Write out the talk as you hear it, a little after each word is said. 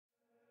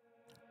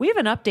We have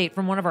an update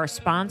from one of our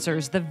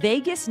sponsors, the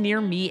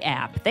VegasNearMe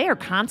app. They are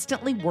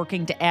constantly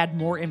working to add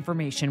more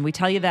information. We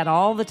tell you that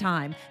all the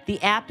time.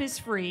 The app is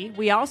free.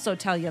 We also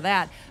tell you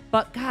that.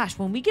 But gosh,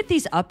 when we get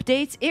these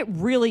updates, it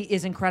really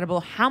is incredible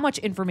how much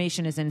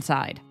information is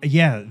inside.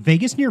 Yeah,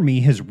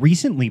 VegasNearMe has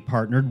recently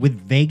partnered with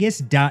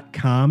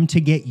Vegas.com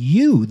to get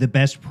you the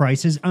best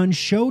prices on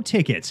show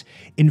tickets.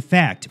 In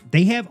fact,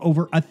 they have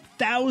over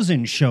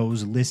 1,000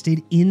 shows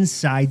listed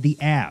inside the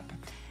app.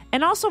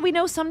 And also, we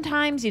know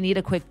sometimes you need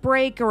a quick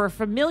break or a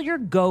familiar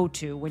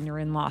go-to when you're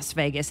in Las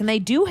Vegas. And they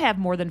do have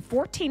more than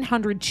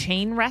 1,400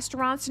 chain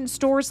restaurants and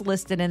stores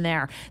listed in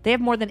there. They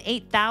have more than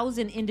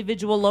 8,000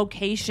 individual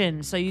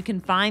locations, so you can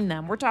find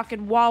them. We're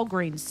talking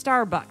Walgreens,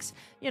 Starbucks,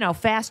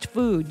 fast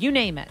food, you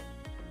name it.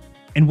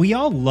 And we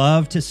all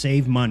love to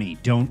save money,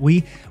 don't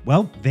we?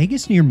 Well,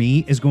 Vegas Near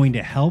Me is going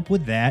to help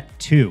with that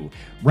too.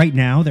 Right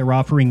now, they're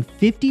offering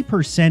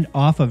 50%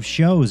 off of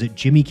shows at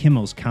Jimmy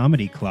Kimmel's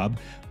Comedy Club,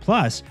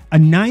 plus a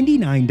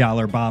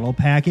 $99 bottle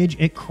package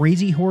at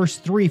Crazy Horse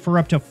 3 for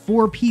up to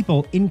 4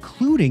 people,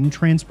 including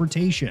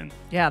transportation.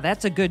 Yeah,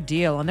 that's a good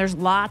deal. And there's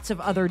lots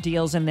of other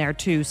deals in there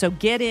too. So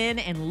get in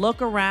and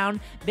look around.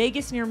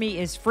 Vegas Near Me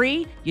is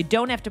free. You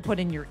don't have to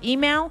put in your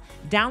email.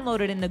 Download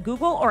it in the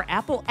Google or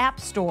Apple App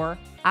Store.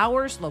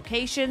 Hours,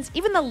 locations,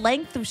 even the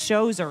length of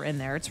shows are in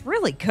there. It's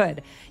really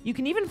good. You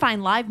can even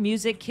find live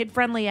music,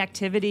 kid-friendly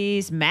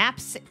activities,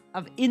 maps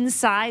of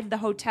inside the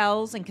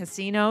hotels and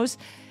casinos.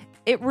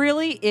 It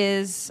really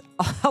is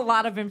a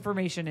lot of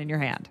information in your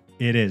hand.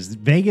 It is.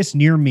 Vegas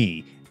Near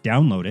Me.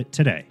 Download it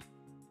today.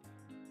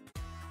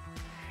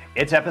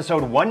 It's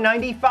episode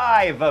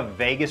 195 of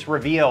Vegas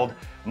Revealed.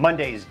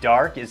 Monday's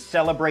Dark is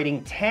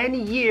celebrating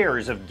 10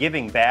 years of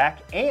giving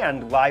back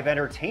and live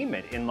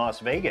entertainment in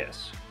Las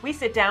Vegas. We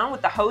sit down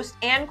with the host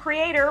and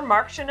creator,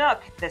 Mark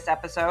Shunock, this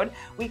episode.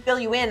 We fill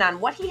you in on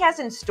what he has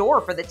in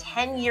store for the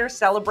 10-year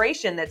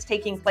celebration that's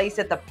taking place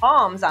at the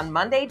Palms on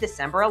Monday,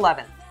 December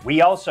 11th.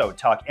 We also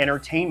talk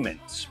entertainment,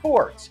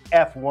 sports,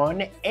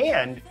 F1,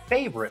 and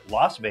favorite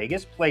Las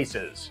Vegas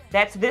places.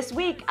 That's this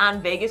week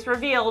on Vegas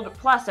Revealed,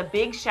 plus a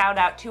big shout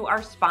out to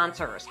our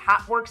sponsors,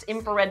 Hotworks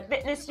Infrared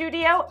Fitness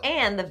Studio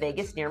and the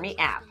Vegas Near Me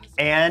app.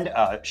 And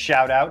a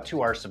shout out to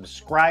our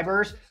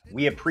subscribers.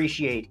 We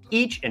appreciate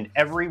each and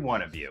every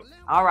one of you.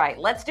 All right,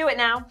 let's do it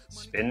now.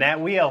 Spin that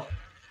wheel.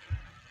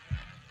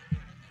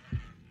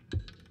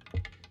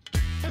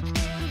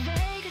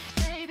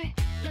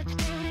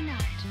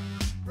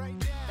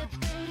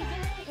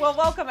 Well,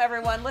 welcome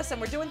everyone. Listen,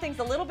 we're doing things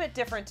a little bit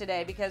different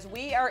today because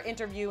we are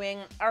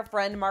interviewing our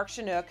friend Mark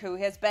Shunock, who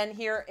has been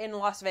here in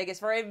Las Vegas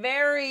for a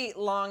very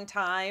long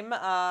time.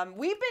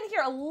 We've been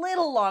here a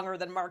little longer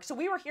than Mark, so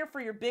we were here for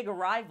your big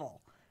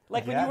arrival.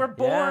 Like when you were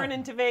born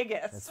into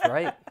Vegas. That's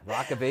right.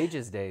 Rock of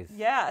Ages days.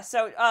 Yeah.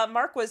 So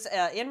Mark was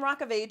in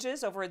Rock of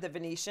Ages over at the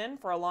Venetian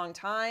for a long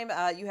time.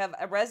 You have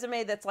a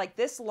resume that's like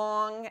this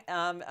long.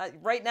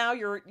 Right now,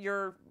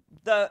 you're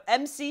the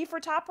MC for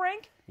Top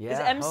Rank. Yeah, is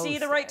MC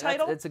the right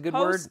title? It's a good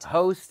word.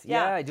 Host.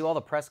 Yeah, I do all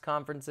the press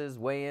conferences,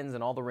 weigh-ins,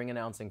 and all the ring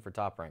announcing for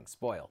Top Rank.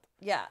 Spoiled.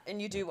 Yeah,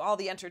 and you do all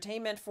the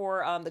entertainment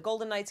for the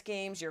Golden Knights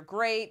games. You're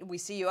great. We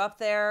see you up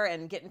there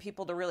and getting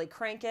people to really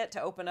crank it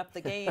to open up the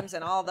games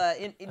and all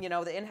the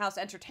the in-house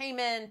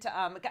entertainment.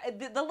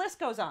 The list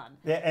goes on.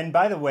 Yeah, and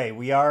by the way,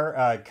 we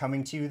are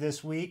coming to you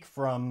this week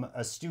from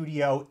a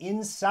studio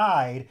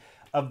inside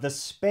of the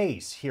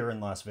Space here in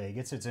Las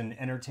Vegas. It's an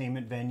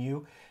entertainment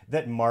venue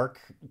that Mark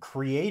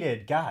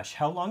created. Gosh,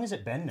 how long has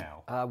it been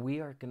now? We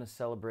are going to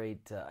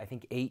celebrate, I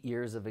think, 8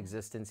 years of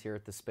existence here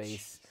at the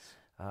Space.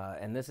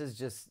 And this is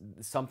just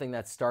something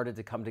that started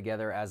to come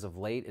together as of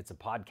late. It's a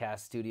podcast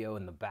studio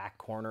in the back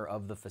corner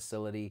of the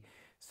facility.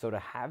 So to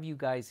have you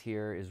guys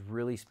here is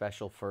really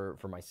special for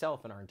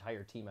myself and our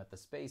entire team at the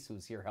Space,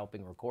 who's here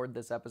helping record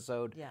this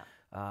episode.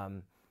 Yeah.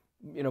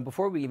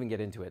 Before we even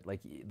get into it, like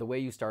the way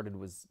you started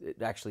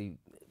it actually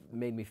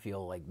made me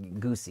feel like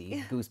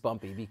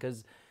goosebumpy,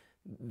 because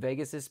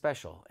Vegas is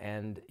special,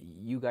 and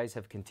you guys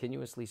have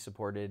continuously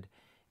supported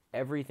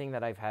everything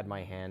that I've had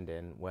my hand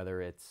in,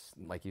 whether it's,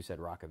 like you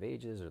said, Rock of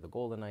Ages or the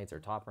Golden Knights or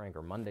Top Rank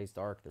or Monday's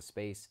Dark, the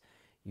Space.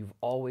 You've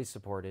always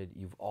supported.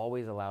 You've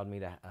always allowed me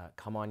to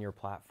come on your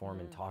platform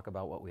and talk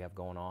about what we have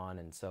going on.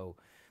 And so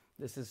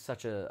this is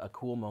such a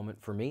cool moment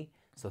for me.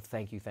 So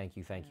thank you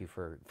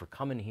for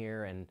coming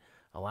here and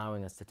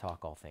allowing us to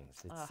talk all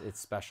things. It's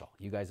special.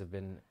 You guys have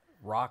been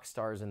rock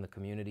stars in the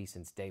community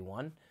since day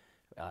one.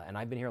 And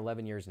I've been here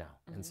 11 years now.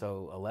 And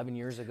so 11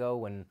 years ago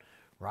when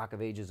Rock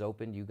of Ages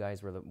opened, you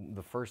guys were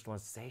the first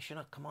ones to say, hey,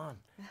 Shunock, come on,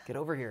 get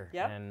over here.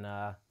 Yep. And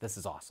this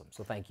is awesome.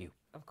 So thank you.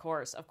 Of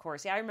course.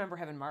 Yeah, I remember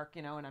having Mark,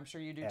 and I'm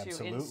sure you do too,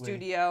 Absolutely. in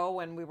studio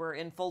when we were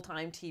in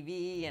full-time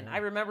TV. And I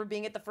remember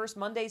being at the first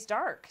Monday's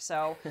Dark.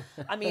 So,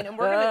 and we're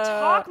going to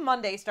talk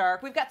Monday's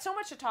Dark. We've got so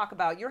much to talk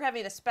about. You're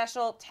having a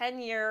special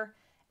 10-year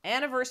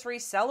anniversary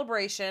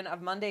celebration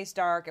of Monday's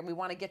Dark, and we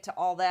want to get to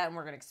all that, and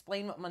we're going to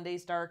explain what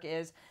Monday's Dark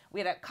is. We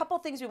had a couple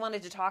things we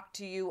wanted to talk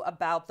to you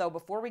about, though,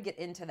 before we get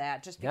into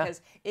that, just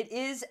because it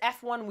is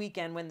F1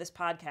 weekend when this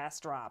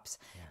podcast drops,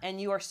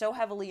 and you are so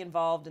heavily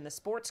involved in the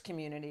sports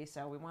community,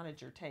 so we wanted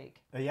your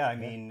take. Yeah, I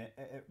mean,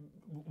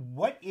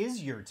 what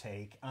is your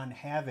take on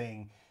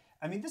having...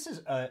 I mean, this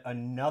is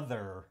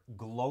another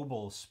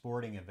global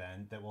sporting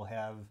event that will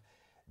have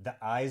the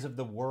eyes of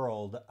the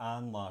world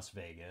on Las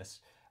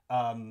Vegas.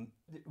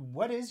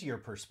 What is your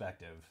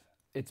perspective?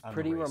 It's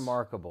pretty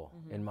remarkable,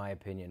 in my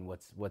opinion,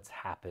 what's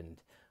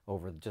happened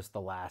over just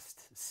the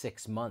last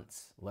 6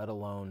 months, let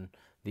alone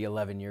the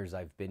 11 years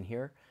I've been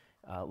here.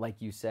 Like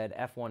you said,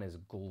 F1 is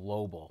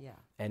global,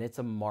 and it's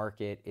a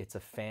market, it's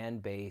a fan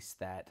base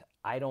that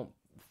I don't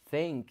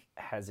think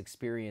has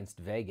experienced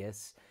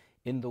Vegas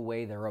in the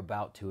way they're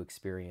about to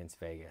experience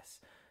Vegas.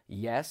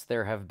 Yes,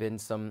 there have been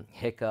some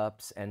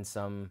hiccups and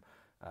some...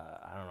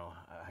 I don't know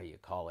how you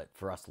call it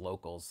for us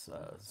locals,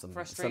 some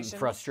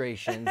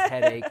frustrations,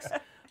 headaches,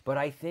 but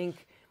I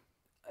think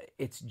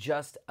it's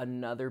just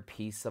another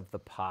piece of the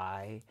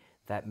pie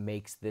that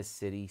makes this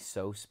city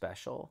so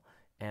special,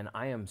 and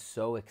I am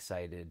so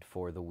excited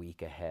for the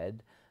week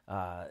ahead.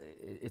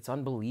 It's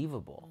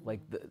unbelievable.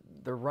 Like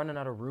they're running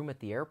out of room at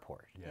the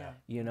airport.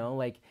 You know,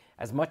 like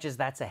as much as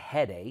that's a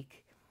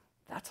headache,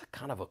 that's a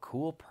kind of a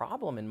cool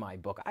problem in my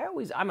book.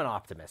 I'm an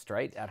optimist,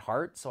 right, at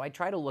heart, so I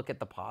try to look at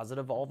the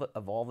positive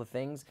of all the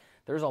things.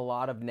 There's a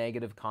lot of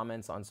negative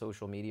comments on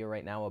social media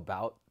right now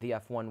about the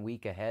F1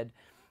 week ahead,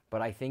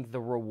 but I think the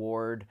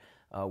reward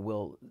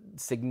will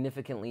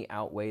significantly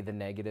outweigh the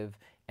negative,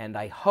 and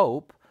I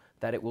hope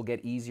that it will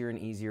get easier and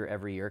easier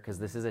every year because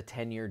this is a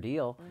 10-year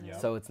deal,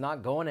 so it's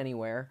not going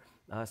anywhere.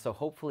 So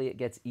hopefully it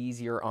gets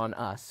easier on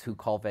us who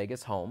call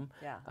Vegas home,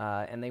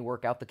 and they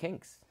work out the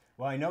kinks.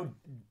 Well, I know...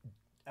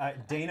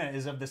 Dana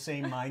is of the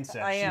same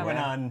mindset. I am. She went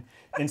on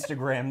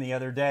Instagram the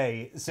other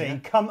day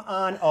saying, come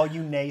on, all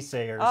you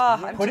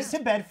naysayers. Put it to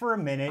bed for a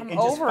minute and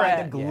just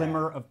find a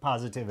glimmer of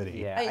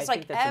positivity. Yeah, it's I like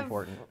think that's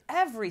important.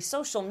 Every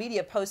social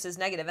media post is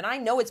negative, and I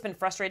know it's been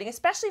frustrating,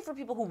 especially for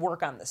people who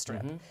work on the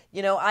Strip.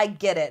 You know, I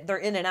get it. They're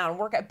in and out and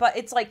work, but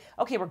it's like,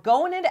 okay, we're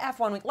going into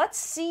F1 week. Let's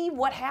see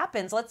what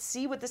happens. Let's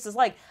see what this is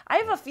like. I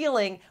have a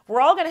feeling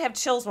we're all going to have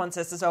chills once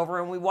this is over,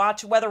 and we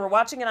watch, whether we're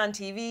watching it on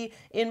TV,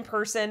 in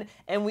person,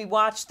 and we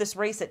watch this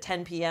race at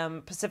 10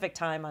 p.m. Pacific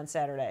time on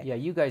Saturday. Yeah,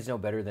 you guys know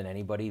better than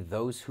anybody.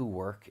 Those who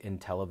work in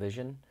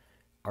television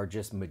are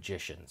just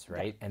magicians,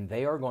 right? And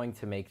they are going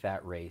to make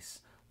that race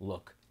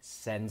look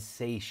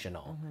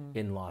sensational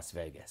in Las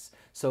Vegas.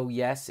 So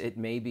yes, it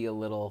may be a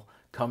little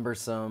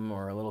cumbersome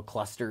or a little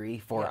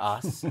clustery for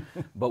us,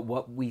 but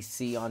what we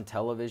see on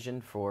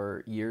television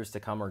for years to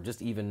come, or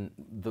just even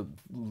the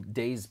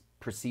days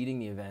preceding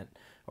the event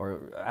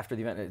or after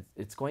the event,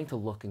 it's going to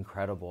look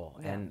incredible.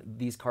 And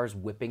these cars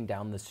whipping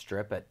down the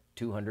Strip at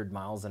 200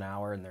 miles an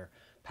hour, and they're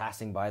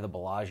passing by the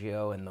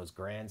Bellagio and those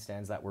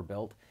grandstands that were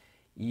built.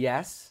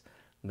 Yes,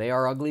 they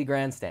are ugly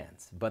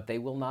grandstands, but they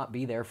will not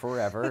be there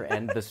forever,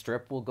 and the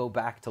Strip will go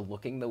back to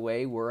looking the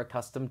way we're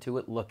accustomed to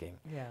it looking.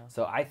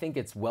 So I think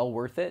it's well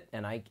worth it,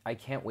 and I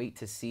can't wait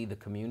to see the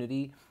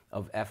community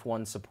of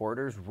F1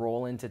 supporters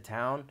roll into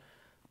town.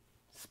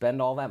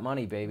 Spend all that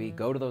money, baby.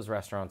 Go to those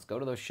restaurants, go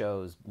to those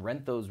shows,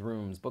 rent those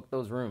rooms, book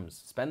those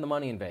rooms, spend the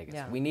money in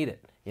Vegas. We need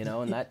it, you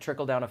know, and that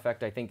trickle-down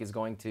effect, I think, is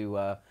going to,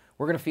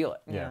 we're going to feel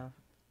it. And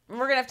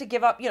we're going to have to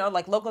give up, you know,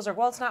 like locals are,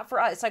 well, it's not for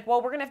us. It's like,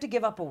 well, we're going to have to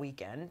give up a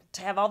weekend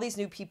to have all these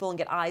new people and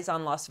get eyes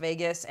on Las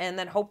Vegas, and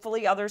then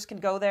hopefully others can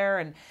go there.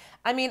 And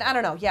I mean, I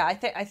don't know. Yeah, I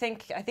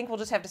think we'll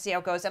just have to see how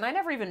it goes. And I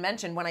never even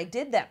mentioned when I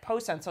did that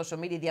post on social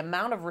media, the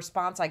amount of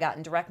response I got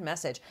in direct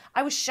message.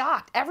 I was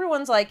shocked.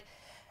 Everyone's like,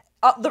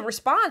 the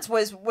response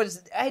was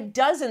I had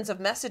dozens of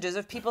messages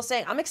of people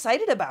saying, I'm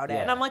excited about it.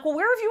 And I'm like, well,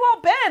 where have you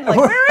all been?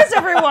 Like, where is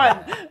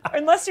everyone?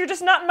 Unless you're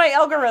just not in my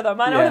algorithm.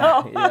 I don't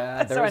know.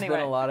 Yeah, there's been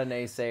a lot of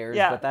naysayers,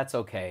 but that's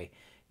okay.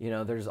 You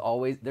know,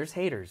 there's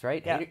haters,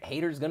 right?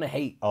 Haters gonna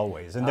hate.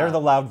 Always. And they're the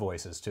loud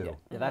voices, too.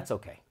 Yeah, that's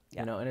okay.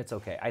 You know, and it's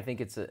okay. I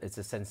think it's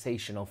a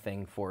sensational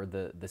thing for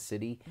the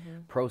city.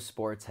 Pro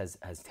sports has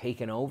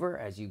taken over,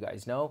 as you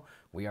guys know.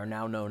 We are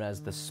now known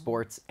as the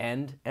sports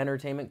and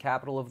entertainment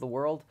capital of the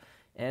world.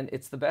 And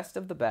it's the best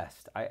of the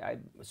best.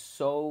 I'm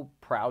so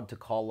proud to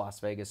call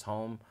Las Vegas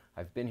home.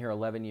 I've been here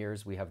 11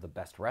 years. We have the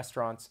best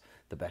restaurants,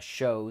 the best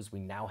shows. We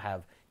now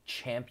have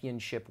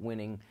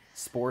championship-winning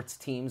sports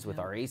teams with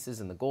our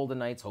Aces and the Golden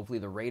Knights. Hopefully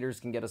the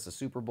Raiders can get us a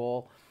Super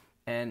Bowl.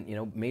 And, you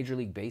know, Major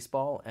League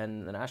Baseball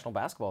and the National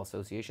Basketball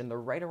Association, they're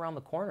right around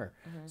the corner.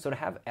 So to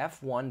have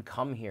F1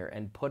 come here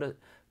and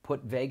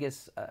put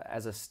Vegas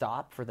as a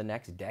stop for the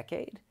next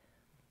decade,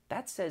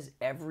 that says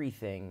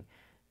everything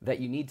that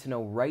you need to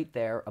know right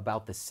there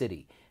about the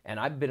city.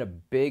 And I've been a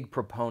big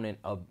proponent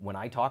of, when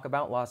I talk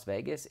about Las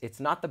Vegas, it's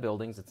not the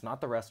buildings, it's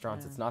not the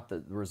restaurants, it's not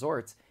the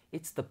resorts,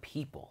 it's the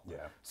people.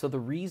 So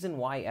the reason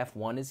why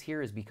F1 is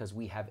here is because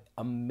we have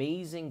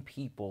amazing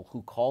people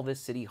who call this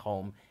city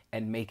home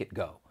and make it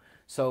go.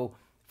 So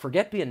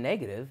forget being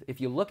negative.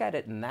 If you look at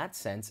it in that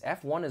sense,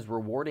 F1 is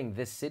rewarding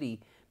this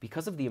city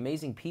because of the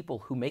amazing people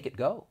who make it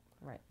go.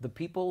 Right. The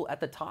people at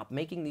the top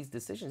making these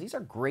decisions, these are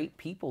great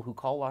people who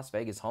call Las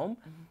Vegas home,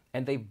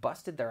 and they've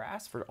busted their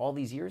ass for all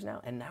these years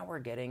now, and now we're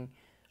getting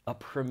a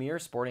premier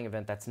sporting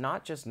event that's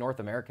not just North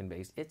American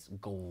based, it's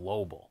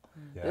global.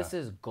 Yeah. This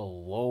is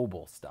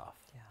global stuff,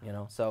 you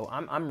know, so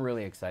I'm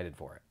really excited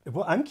for it.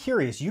 Well, I'm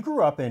curious. You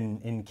grew up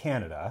in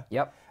Canada.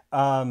 Yep.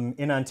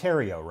 In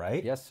Ontario,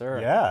 right? Yes, sir.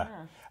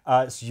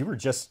 Yeah. So you were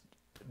just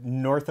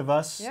north of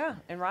us. Yeah,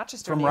 in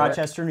Rochester, From New York.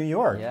 Rochester, New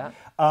York. Yeah.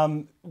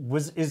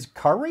 Is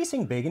car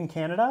racing big in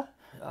Canada?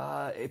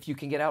 If you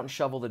can get out and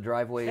shovel the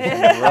driveways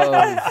and the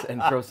roads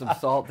and throw some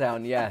salt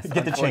down, yes.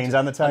 Get the chains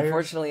on the tires?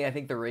 Unfortunately, I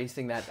think the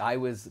racing that I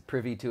was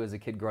privy to as a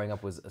kid growing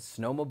up was a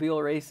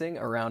snowmobile racing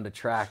around a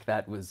track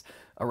that was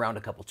around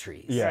a couple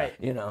trees. Yeah. Right.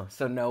 You know,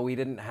 so no, we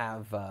didn't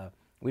have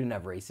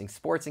racing.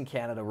 Sports in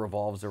Canada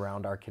revolves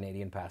around our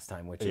Canadian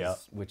pastime,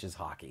 which is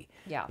hockey.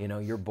 Yeah. You know,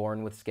 you're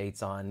born with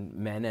skates on,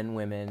 men and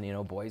women, you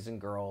know, boys and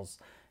girls.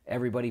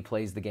 Everybody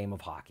plays the game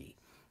of hockey.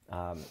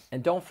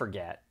 And don't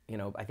forget, you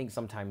know, I think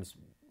sometimes,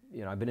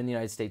 you know, I've been in the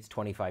United States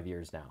 25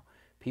 years now.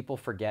 People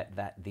forget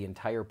that the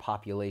entire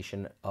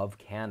population of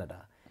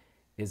Canada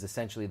is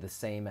essentially the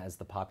same as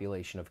the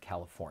population of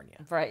California.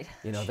 Right.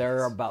 You know, there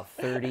are about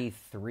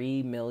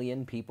 33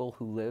 million people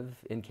who live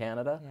in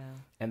Canada,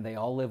 and they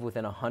all live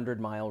within a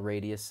 100-mile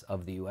radius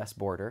of the U.S.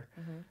 border.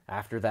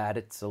 After that,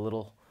 it's a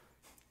little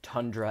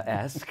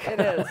tundra-esque. It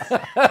is.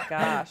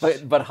 Gosh.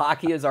 But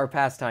hockey is our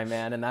pastime,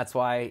 man, and that's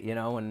why, you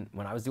know,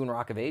 when I was doing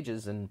Rock of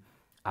Ages and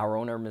our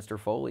owner, Mr.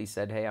 Foley,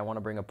 said, hey, I want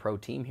to bring a pro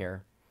team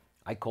here,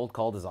 I cold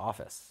called his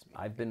office.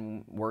 I've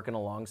been working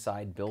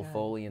alongside Bill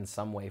Foley in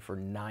some way for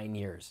 9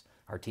 years.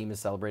 Our team is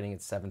celebrating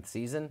its 7th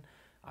season.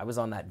 I was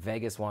on that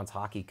Vegas Wants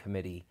Hockey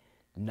committee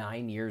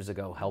 9 years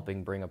ago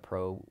helping bring a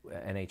pro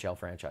NHL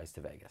franchise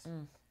to Vegas.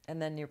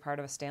 And then you're part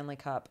of a Stanley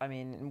Cup. I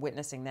mean,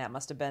 witnessing that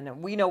must have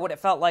been, we know what it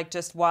felt like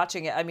just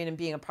watching it, I mean, and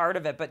being a part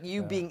of it, but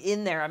you being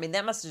in there, I mean,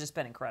 that must have just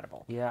been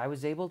incredible. Yeah, I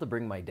was able to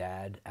bring my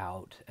dad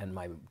out and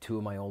two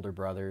of my older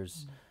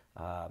brothers.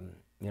 You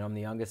know, I'm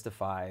the youngest of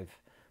 5.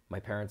 My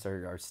parents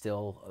are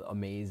still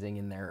amazing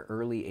in their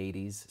early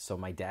 80s. So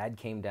my dad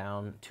came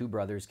down, 2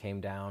 brothers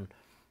came down,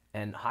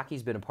 and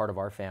hockey's been a part of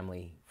our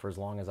family for as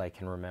long as I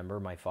can remember.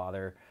 My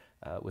father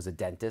was a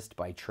dentist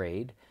by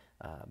trade,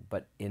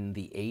 but in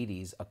the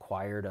 80s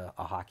acquired a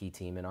hockey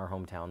team in our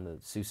hometown, the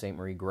Sault Ste.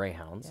 Marie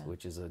Greyhounds,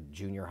 which is a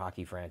junior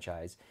hockey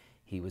franchise.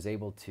 He was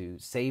able to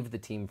save the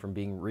team from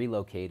being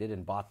relocated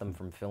and bought them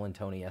from Phil and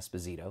Tony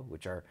Esposito,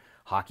 which are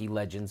hockey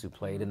legends who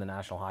played in the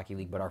National Hockey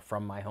League but are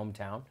from my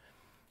hometown.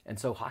 And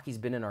so hockey's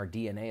been in our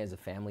DNA as a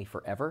family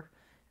forever.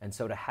 And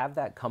so to have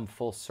that come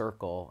full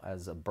circle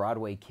as a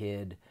Broadway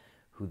kid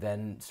who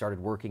then started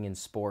working in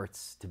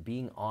sports to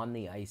being on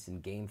the ice in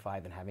Game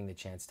 5 and having the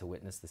chance to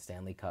witness the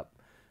Stanley Cup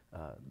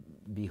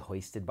be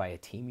hoisted by a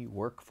team you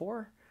work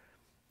for,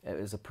 it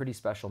was a pretty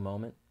special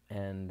moment.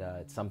 And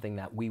it's something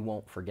that we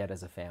won't forget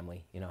as a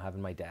family. You know,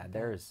 having my dad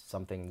there is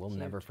something we'll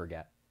never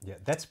forget. Yeah,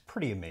 that's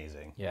pretty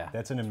amazing. Yeah,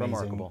 that's an it's amazing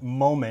remarkable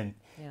moment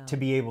to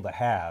be able to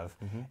have.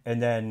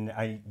 And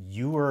then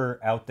you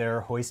were out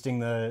there hoisting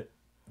the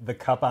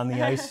cup on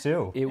the ice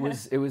too. It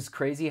was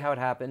crazy how it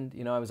happened.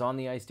 You know, I was on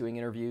the ice doing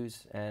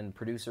interviews, and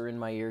producer in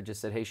my ear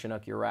just said, "Hey,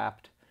 Shunock, you're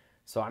wrapped."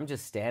 So I'm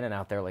just standing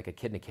out there like a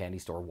kid in a candy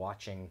store,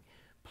 watching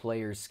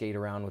players skate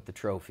around with the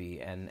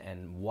trophy,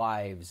 and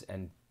wives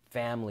and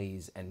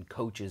families and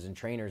coaches and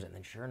trainers, and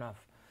then sure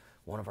enough,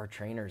 one of our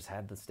trainers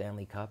had the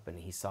Stanley Cup, and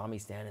he saw me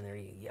standing there.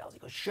 He yells, he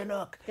goes,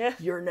 "Shunock,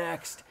 you're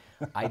next."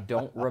 I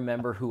don't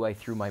remember who I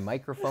threw my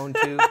microphone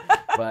to,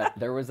 but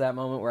there was that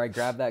moment where I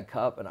grabbed that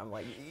cup, and I'm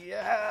like,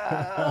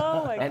 yeah.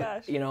 Oh, my and,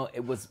 gosh. you know,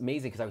 it was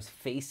amazing because I was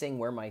facing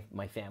where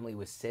my family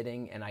was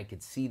sitting, and I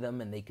could see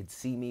them, and they could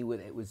see me.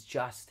 It was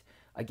just,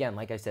 again,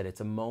 like I said,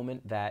 it's a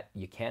moment that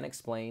you can't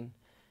explain.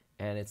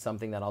 And it's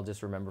something that I'll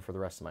just remember for the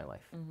rest of my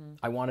life.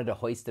 I wanted to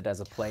hoist it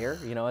as a player.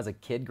 You know, as a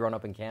kid growing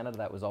up in Canada,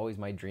 that was always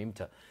my dream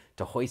to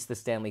hoist the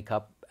Stanley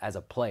Cup as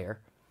a player.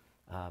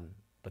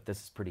 But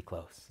this is pretty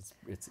close.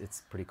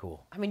 It's pretty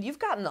cool. I mean, you've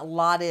gotten a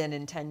lot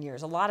in 10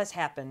 years. A lot has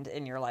happened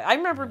in your life. I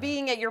remember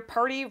being at your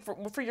party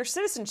for your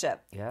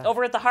citizenship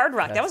over at the Hard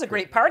Rock. That was a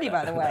great party,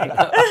 by the way.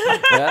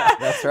 Yeah,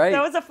 that's right.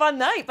 That was a fun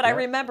night, but I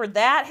remember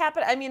that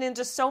happened. I mean, and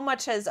just so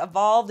much has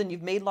evolved, and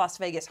you've made Las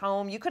Vegas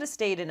home. You could have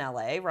stayed in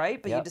LA,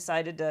 right? But you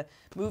decided to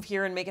move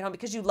here and make it home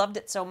because you loved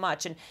it so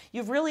much. And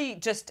you've really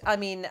just,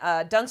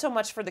 done so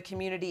much for the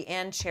community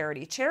and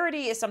charity.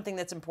 Charity is something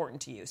that's important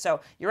to you.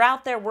 So you're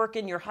out there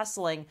working, you're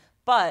hustling,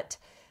 but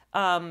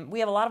we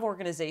have a lot of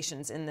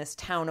organizations in this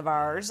town of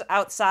ours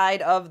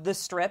outside of the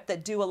Strip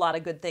that do a lot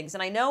of good things.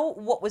 And I know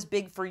what was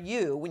big for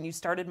you when you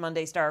started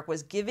Monday's Dark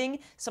was giving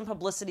some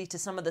publicity to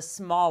some of the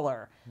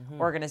smaller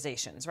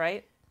organizations,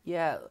 right?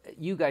 Yeah,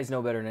 you guys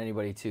know better than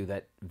anybody, too,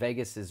 that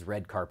Vegas is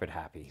red carpet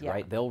happy,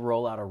 right? They'll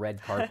roll out a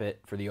red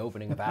carpet for the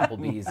opening of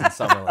Applebee's in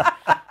summer.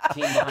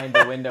 Team behind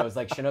the window is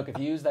like, "Shunock, if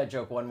you use that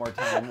joke one more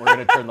time, we're going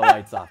to turn the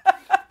lights off."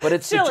 But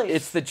it's Chili's.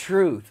 it's the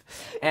truth.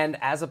 And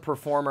as a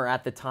performer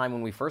at the time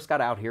when we first got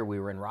out here, we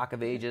were in Rock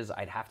of Ages.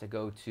 I'd have to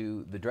go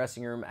to the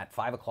dressing room at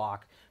 5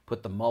 o'clock,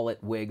 put the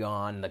mullet wig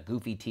on, the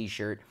goofy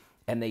T-shirt,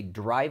 and they'd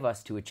drive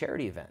us to a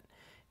charity event.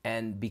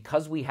 And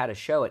because we had a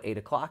show at 8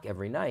 o'clock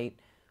every night,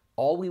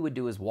 all we would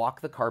do is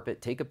walk the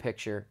carpet, take a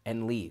picture,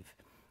 and leave.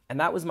 And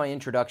that was my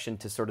introduction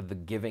to sort of the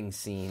giving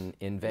scene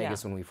in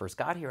Vegas when we first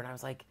got here. And I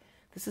was like,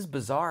 this is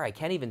bizarre. I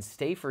can't even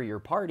stay for your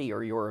party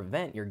or your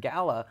event, your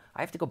gala.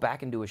 I have to go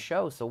back and do a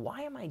show. So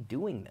why am I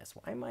doing this?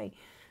 Why am I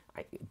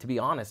to be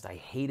honest, I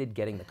hated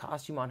getting the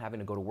costume on, having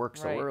to go to work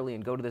so early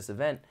and go to this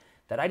event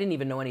that I didn't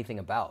even know anything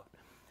about.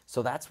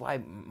 So that's why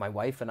my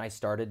wife and I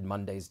started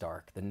Monday's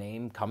Dark. The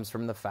name comes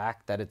from the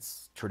fact that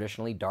it's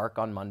traditionally dark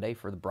on Monday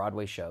for the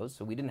Broadway shows.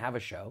 So we didn't have a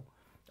show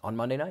on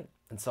Monday night.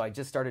 And so I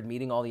just started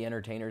meeting all the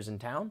entertainers in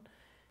town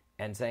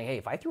and saying, hey,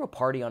 if I threw a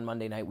party on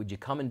Monday night, would you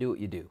come and do what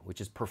you do,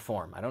 which is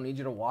perform? I don't need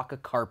you to walk a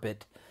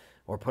carpet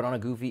or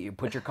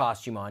put your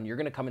costume on. You're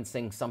going to come and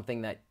sing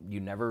something that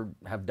you never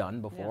have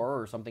done before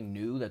or something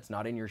new that's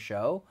not in your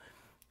show.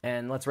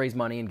 And let's raise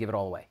money and give it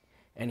all away.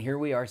 And here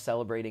we are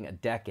celebrating a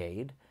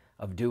decade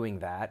of doing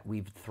that.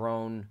 We've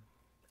thrown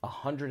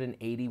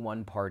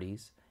 181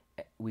 parties.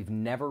 We've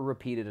never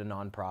repeated a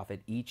nonprofit.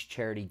 Each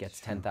charity gets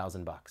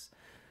 $10,000.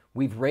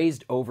 We've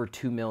raised over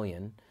 $2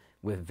 million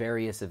with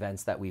various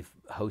events that we've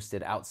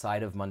hosted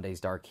outside of Monday's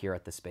Dark here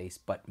at the space.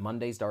 But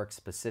Monday's Dark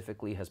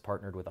specifically has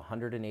partnered with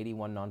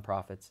 181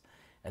 nonprofits,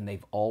 and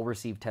they've all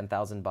received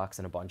 $10,000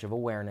 and a bunch of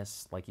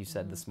awareness, like you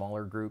said, the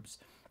smaller groups.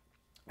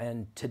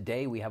 And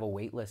today we have a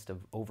wait list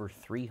of over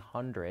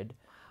 300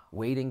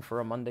 waiting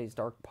for a Monday's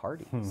Dark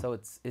party. So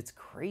it's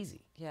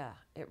crazy. Yeah,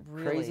 it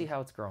really Crazy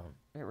how it's grown.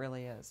 It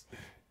really is.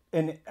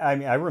 And I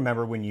mean, I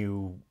remember when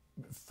you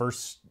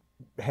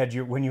had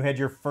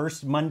your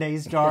first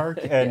Monday's Dark,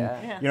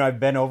 and you know,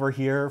 I've been over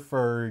here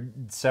for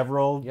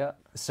several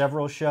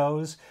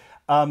shows.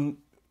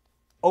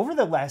 Over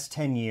the last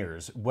 10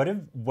 years, what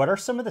are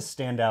some of the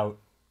standout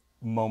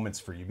moments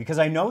for you? Because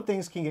I know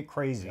things can get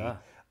crazy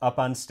up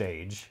on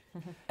stage.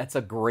 That's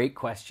a great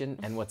question,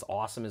 and what's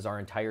awesome is our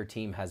entire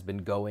team has been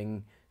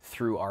going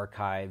through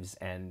archives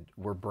and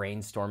we're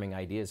brainstorming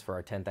ideas for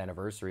our 10th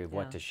anniversary of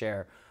what to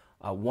share.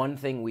 One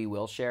thing we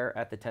will share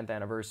at the 10th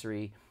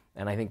anniversary,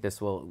 and I think this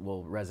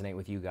will resonate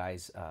with you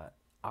guys,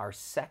 our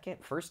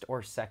first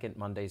or second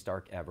Monday's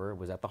Dark ever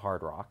was at the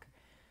Hard Rock.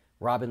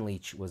 Robin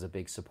Leach was a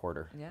big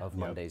supporter of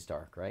Monday's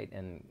Dark, right?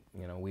 And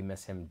you know, we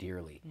miss him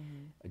dearly.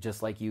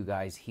 Just like you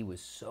guys, he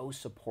was so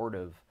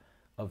supportive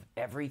of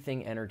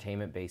everything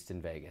entertainment based in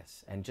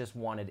Vegas and just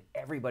wanted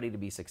everybody to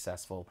be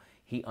successful.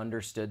 He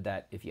understood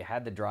that if you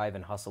had the drive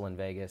and hustle in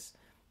Vegas,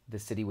 the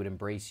city would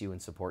embrace you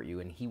and support you.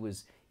 And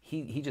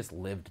he just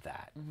lived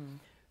that.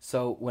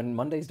 So when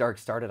Monday's Dark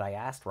started, I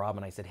asked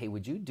Robin, I said, hey,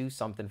 would you do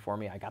something for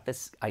me? I got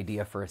this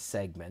idea for a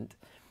segment.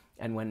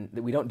 And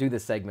we don't do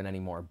this segment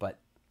anymore, but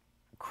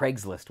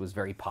Craigslist was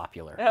very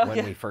popular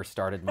when we first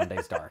started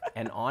Monday's Dark.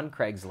 And on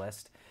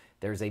Craigslist,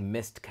 there's a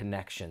missed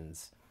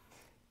connections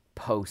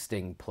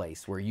posting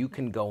place where you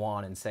can go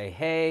on and say,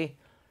 hey,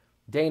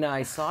 Dana,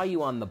 I saw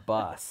you on the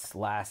bus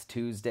last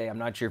Tuesday. I'm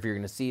not sure if you're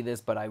going to see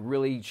this, but I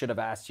really should have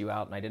asked you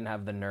out and I didn't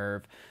have the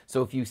nerve.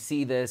 So if you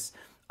see this,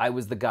 I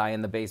was the guy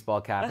in the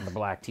baseball cap and the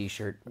black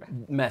T-shirt.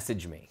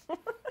 Message me.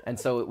 And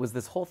so it was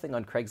this whole thing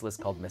on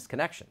Craigslist called Missed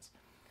Connections.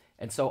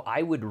 And so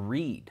I would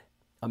read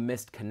a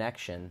missed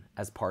connection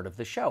as part of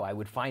the show. I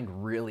would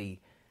find really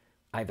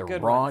either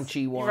Good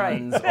raunchy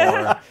ones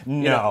or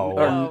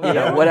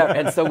whatever.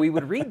 And so we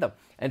would read them.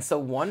 And so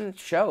one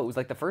show, it was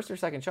like the first or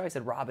second show, I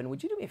said, Robin,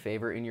 would you do me a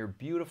favor in your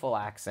beautiful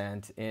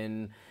accent,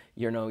 in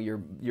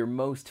your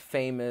most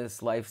famous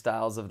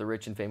lifestyles of the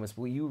rich and famous,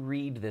 will you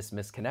read this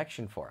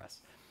misconnection for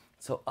us?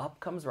 So up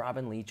comes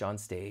Robin Leach on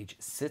stage,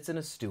 sits in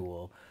a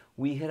stool.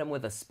 We hit him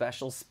with a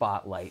special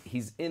spotlight.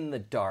 He's in the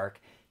dark.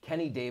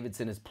 Kenny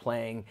Davidson is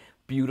playing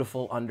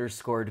beautiful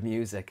underscored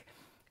music.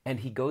 And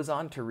he goes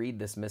on to read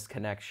this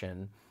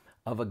misconnection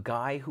of a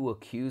guy who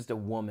accused a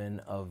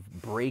woman of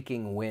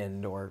breaking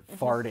wind or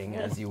farting,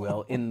 as you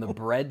will, in the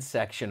bread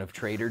section of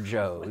Trader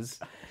Joe's.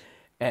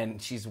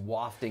 And she's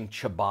wafting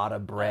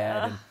ciabatta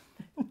bread.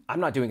 And I'm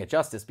not doing it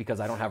justice because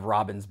I don't have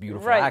Robin's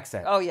beautiful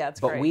accent. Oh, yeah, it's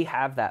great. But we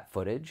have that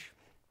footage.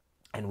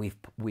 And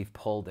we've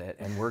pulled it,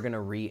 and we're going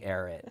to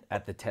re-air it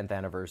at the 10th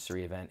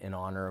anniversary event in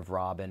honor of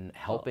Robin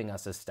helping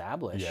us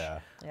establish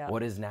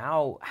what is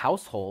now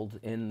household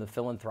in the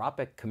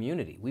philanthropic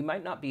community. We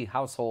might not be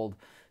household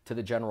to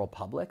the general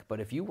public, but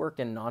if you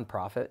work in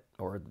nonprofit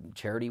or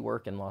charity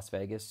work in Las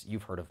Vegas,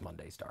 you've heard of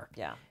Monday's Dark.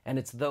 Yeah. And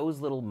it's those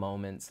little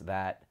moments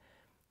that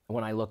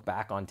when I look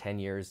back on 10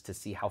 years to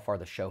see how far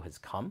the show has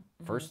come,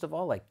 first of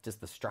all, like just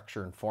the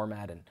structure and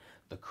format and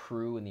the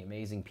crew and the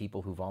amazing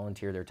people who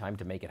volunteer their time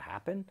to make it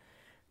happen,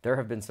 there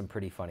have been some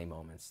pretty funny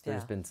moments.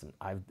 There's been some,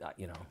 I've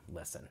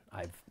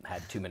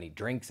had too many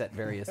drinks at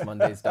various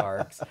Monday's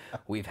Darks.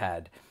 We've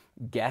had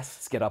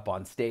guests get up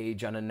on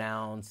stage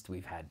unannounced.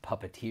 We've had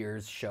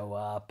puppeteers show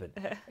up.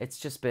 And it's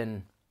just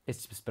been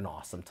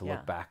awesome to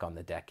look back on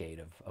the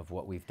decade of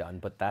what we've done.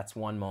 But that's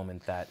one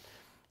moment that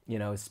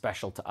is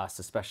special to us,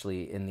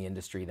 especially in the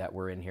industry that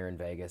we're in here in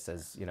Vegas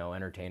as,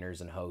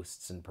 entertainers and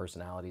hosts and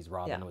personalities.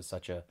 Robin was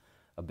such a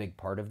big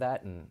part of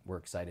that, and we're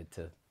excited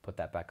to put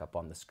that back up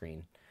on the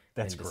screen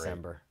in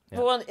December. Yeah.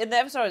 Well, and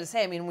that's what I was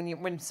saying. I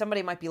mean, when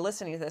somebody might be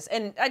listening to this,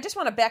 and I just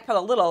want to backpedal a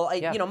little.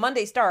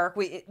 Monday's dark.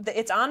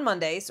 It's on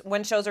Mondays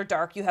when shows are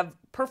dark. You have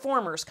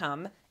performers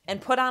come and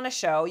put on a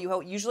show.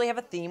 You usually have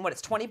a theme.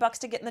 It's $20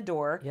 to get in the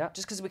door. Yeah.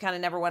 Just because we kind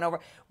of never went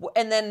over.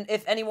 And then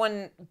if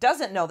anyone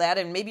doesn't know that,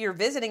 and maybe you're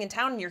visiting in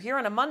town and you're here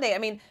on a Monday, I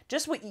mean,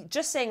 just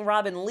saying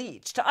Robin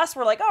Leach, to us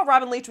we're like, oh,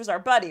 Robin Leach was our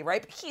buddy,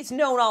 right? But he's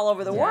known all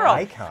over the world.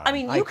 Icon. I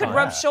mean, you could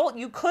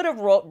have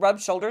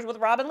rubbed shoulders with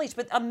Robin Leach,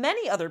 but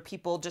many other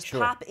people just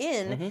pop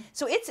in. Mm-hmm.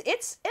 So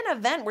it's an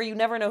event where you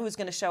never know who's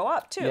going to show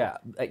up too. Yeah,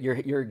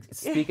 you're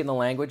speaking the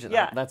language. And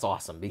that's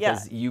awesome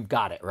because you've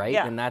got it right,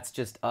 and that's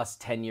just us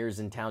 10 years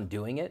in town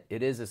doing it.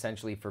 It is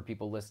essentially, for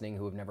people listening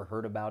who have never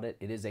heard about it,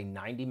 it is a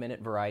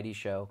 90-minute variety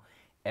show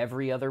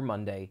every other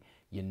Monday.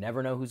 You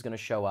never know who's going to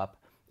show up.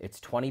 It's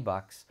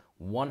 $20.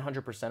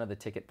 100% of the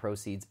ticket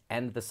proceeds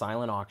and the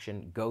silent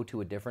auction go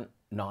to a different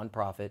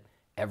nonprofit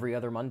every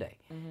other Monday.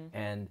 Mm-hmm.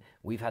 And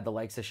we've had the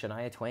likes of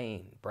Shania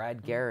Twain,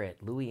 Brad Garrett,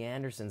 Louis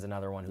Anderson's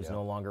another one who's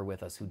no longer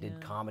with us, who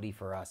did comedy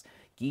for us.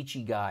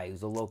 Geechee Guy,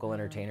 who's a local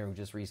entertainer who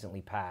just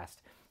recently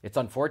passed. It's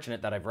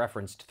unfortunate that I've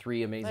referenced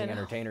 3 amazing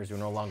entertainers who are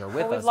no longer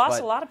with us. We've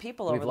lost a lot of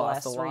people over the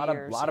last 3 years. We've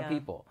lost a lot of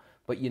people.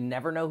 But you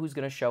never know who's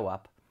going to show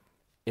up.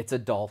 It's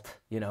adult,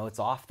 it's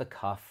off the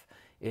cuff.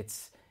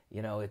 It's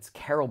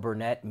Carol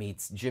Burnett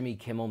meets Jimmy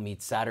Kimmel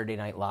meets Saturday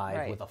Night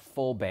Live with a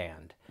full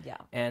band. Yeah.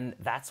 And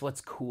that's what's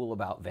cool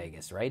about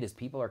Vegas, right? Is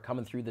people are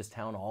coming through this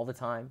town all the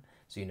time,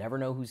 so you never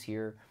know who's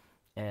here.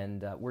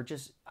 And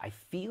I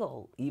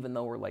feel, even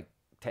though we're like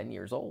 10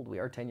 years old, we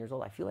are 10 years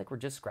old, I feel like we're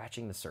just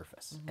scratching the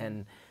surface. Mm-hmm.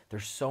 And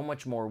there's so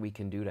much more we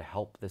can do to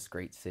help this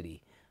great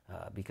city.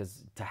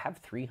 Because to have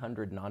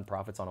 300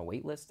 nonprofits on a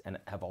wait list and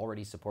have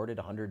already supported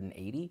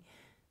 180,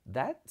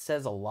 that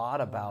says a lot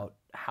about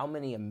how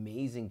many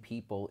amazing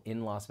people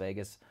in Las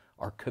Vegas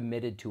are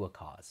committed to a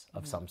cause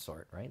of some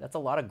sort, right? That's a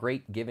lot of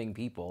great giving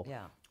people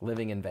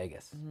living in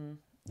Vegas. Mm-hmm.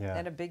 Yeah.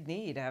 And a big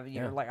need.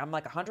 I'm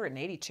like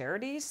 180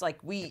 charities. Like,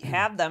 we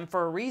have them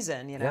for a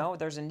reason,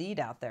 There's a need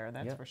out there,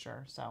 that's for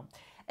sure. So,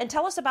 and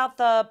tell us about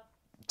the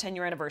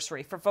 10-year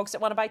anniversary for folks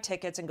that want to buy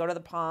tickets and go to the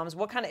Palms.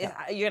 What kind of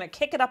are you going to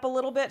kick it up a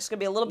little bit? It's going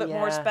to be a little bit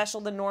more special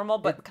than normal,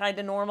 but kind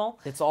of normal.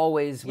 It's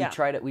always we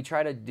try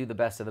to do the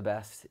best of the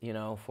best,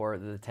 for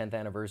the 10th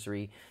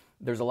anniversary.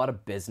 There's a lot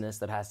of business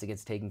that has to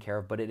get taken care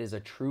of, but it is a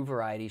true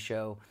variety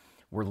show.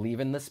 We're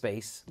leaving the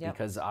space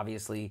because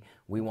obviously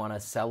we want to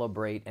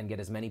celebrate and get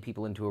as many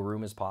people into a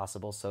room as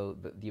possible. So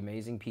the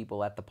amazing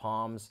people at the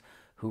Palms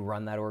who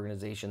run that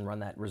organization, run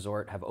that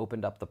resort, have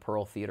opened up the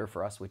Pearl Theater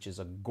for us, which is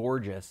a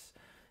gorgeous.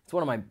 It's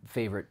one of my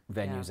favorite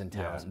venues in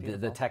town.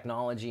 The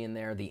technology in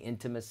there, the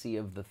intimacy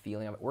of the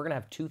feeling of it. We're going to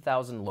have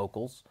 2,000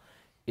 locals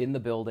in the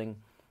building.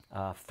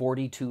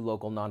 42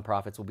 local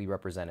nonprofits will be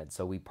represented.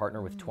 So we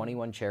partner with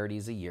 21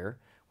 charities a year.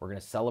 We're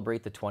going to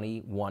celebrate the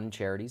 21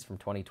 charities from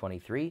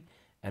 2023,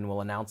 and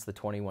we'll announce the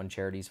 21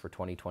 charities for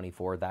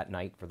 2024 that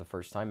night for the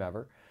first time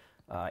ever.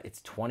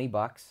 It's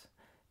 $20,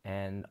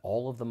 and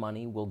all of the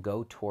money will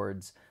go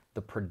towards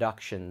the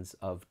productions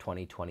of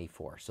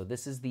 2024. So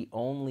this is the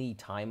only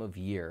time of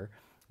year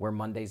where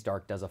Monday's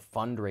Dark does a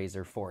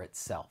fundraiser for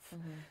itself.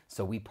 Mm-hmm.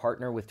 So we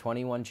partner with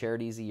 21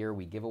 charities a year.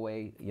 We give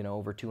away,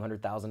 over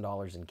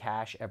 $200,000 in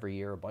cash every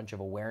year, a bunch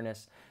of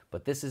awareness.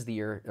 But this is the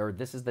year, or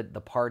this is the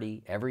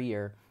party every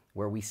year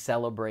where we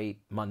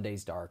celebrate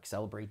Monday's Dark,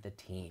 celebrate the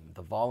team,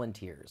 the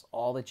volunteers,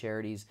 all the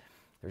charities.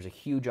 There's a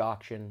huge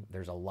auction.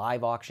 There's a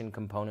live auction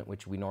component,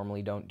 which we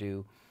normally don't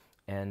do.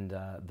 And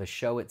the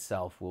show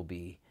itself will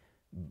be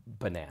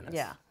bananas.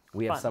 Yeah,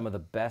 we have some of the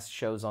best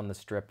shows on the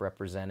Strip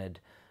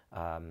represented.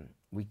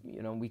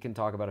 We can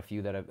talk about a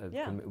few that have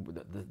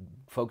the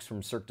folks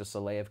from Cirque du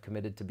Soleil have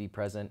committed to be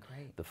present.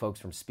 Great. The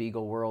folks from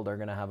Spiegel World are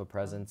going to have a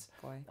presence.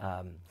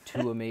 Oh,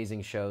 2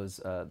 amazing shows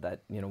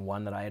that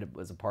one that I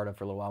was a part of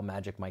for a little while,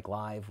 Magic Mike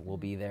Live, will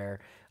be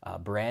there.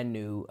 Brand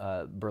new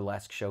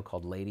burlesque show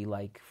called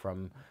Ladylike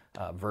from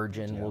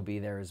Virgin will be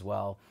there as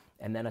well.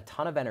 And then a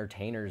ton of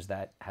entertainers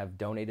that have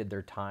donated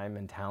their time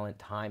and talent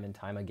time and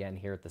time again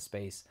here at the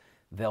space.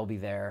 They'll be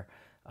there.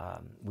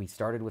 We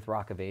started with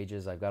Rock of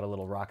Ages. I've got a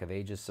little Rock of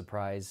Ages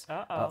surprise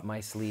up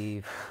my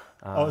sleeve.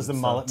 Is the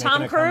mullet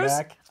Tom making Cruise?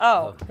 a comeback?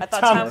 Oh, I thought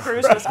Tom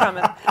Cruise was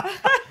coming.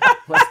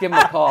 Let's give him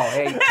a call.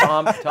 Hey,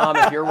 Tom,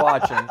 if you're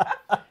watching,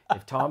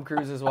 if Tom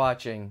Cruise is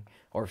watching,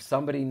 or if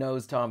somebody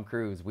knows Tom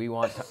Cruise, we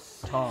want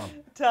Tom.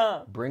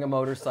 Bring a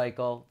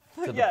motorcycle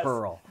to the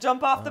Pearl.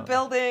 Jump off the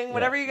building,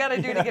 whatever you got to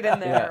do to get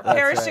in there.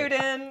 Parachute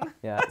in.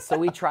 Yeah, so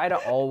we try to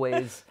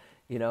always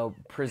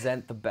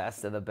present the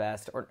best of the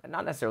best, or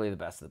not necessarily the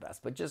best of the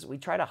best, but just we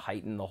try to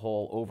heighten the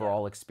whole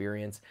overall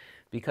experience,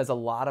 because a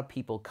lot of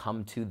people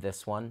come to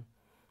this one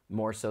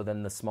more so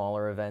than the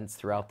smaller events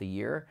throughout the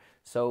year.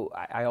 So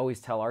I always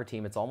tell our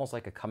team it's almost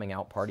like a coming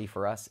out party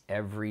for us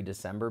every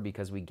December,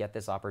 because we get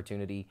this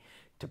opportunity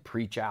to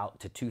preach out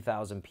to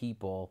 2,000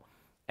 people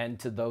and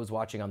to those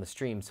watching on the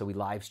stream. So we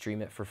live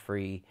stream it for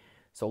free.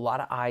 So a lot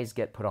of eyes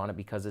get put on it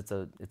because it's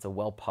a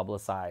well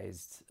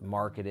publicized,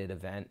 marketed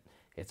event.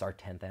 It's our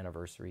 10th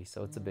anniversary,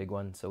 so it's a big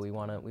one. So we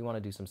want to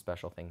do some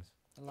special things.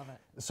 I love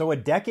it. So a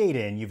decade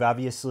in, you've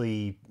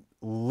obviously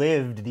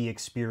lived the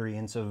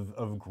experience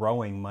of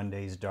growing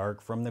Monday's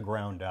Dark from the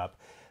ground up.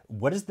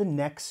 What does the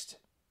next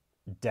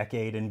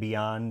decade and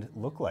beyond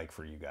look like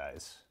for you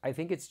guys? I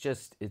think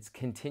it's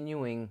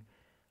continuing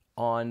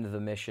on the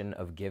mission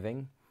of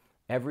giving.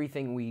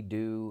 Everything we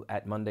do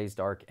at Monday's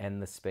Dark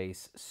and the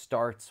space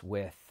starts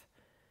with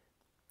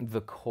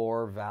the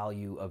core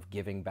value of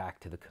giving back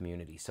to the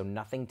community. So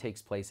nothing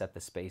takes place at the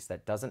space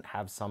that doesn't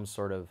have some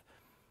sort of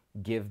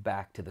give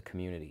back to the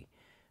community.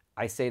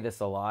 I say this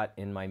a lot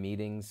in my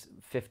meetings.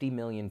 50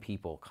 million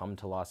people come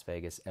to Las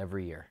Vegas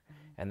every year,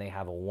 and they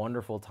have a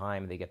wonderful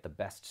time. They get the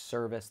best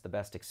service, the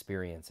best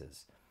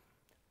experiences.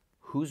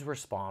 Who's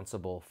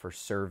responsible for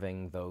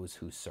serving those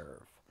who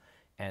serve?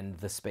 And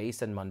the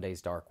space and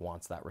Monday's Dark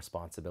wants that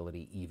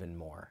responsibility even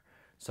more.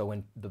 So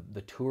when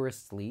the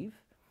tourists leave,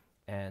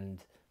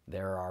 and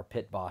there are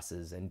pit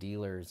bosses and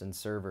dealers and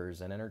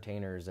servers and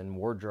entertainers and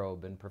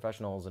wardrobe and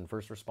professionals and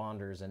first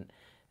responders and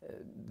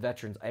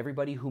veterans,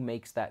 everybody who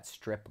makes that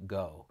strip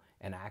go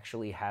and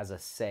actually has a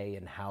say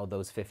in how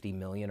those 50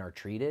 million are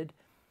treated,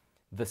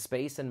 the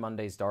space in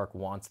Monday's Dark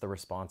wants the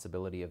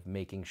responsibility of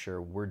making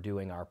sure we're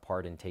doing our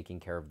part in taking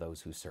care of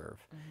those who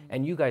serve.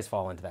 And you guys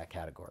fall into that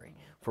category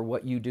for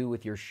what you do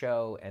with your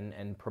show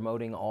and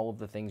promoting all of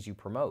the things you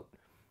promote.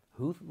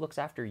 Who looks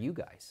after you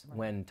guys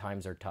when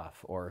times are tough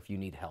or if you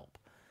need help?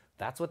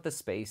 That's what the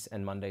space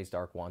and Monday's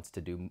Dark wants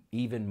to do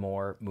even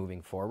more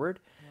moving forward.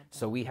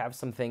 So we have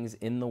some things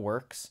in the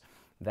works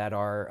that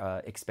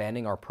are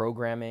expanding our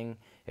programming,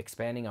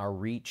 expanding our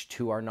reach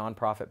to our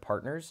nonprofit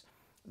partners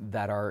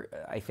that are,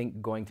 I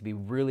think, going to be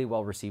really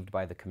well received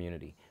by the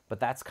community. But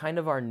that's kind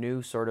of our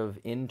new sort of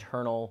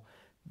internal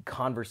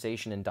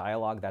conversation and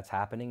dialogue that's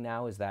happening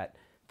now, is that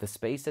the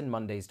space in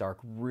Monday's Dark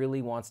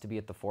really wants to be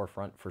at the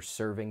forefront for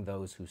serving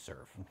those who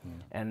serve.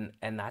 And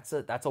that's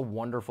a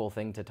wonderful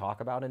thing to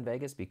talk about in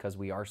Vegas because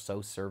we are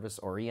so service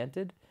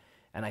oriented.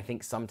 And I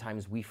think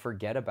sometimes we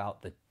forget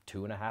about the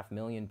 2.5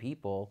 million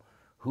people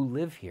who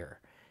live here.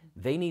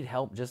 They need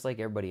help just like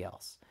everybody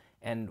else.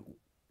 And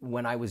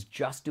when I was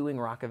just doing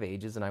Rock of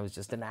Ages and I was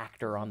just an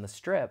actor on the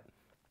Strip,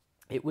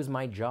 it was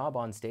my job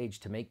on stage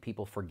to make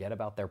people forget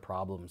about their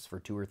problems for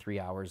 2 or 3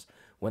 hours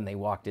when they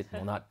walked in.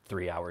 Well, not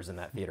 3 hours in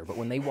that theater, but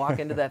when they walk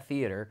into that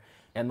theater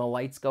and the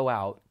lights go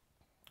out,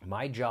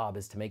 my job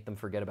is to make them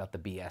forget about the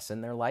BS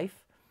in their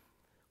life.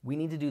 We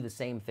need to do the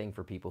same thing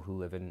for people who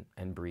live in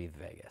and breathe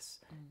Vegas.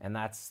 And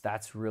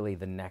that's really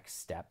the next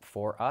step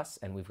for us.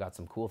 And we've got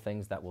some cool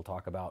things that we'll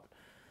talk about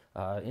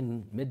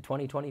in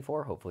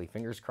mid-2024, hopefully.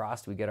 Fingers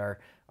crossed we get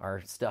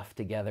our stuff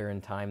together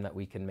in time that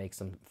we can make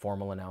some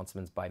formal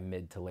announcements by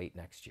mid to late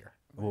next year.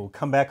 We'll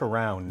come back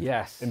around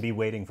Yes. and be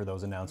waiting for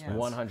those announcements.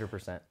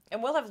 100%.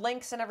 And we'll have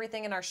links and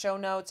everything in our show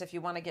notes if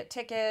you want to get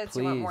tickets,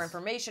 you want more Please.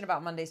 information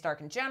about Monday's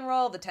Dark in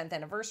general, the 10th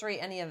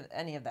anniversary, any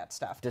of that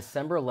stuff.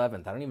 December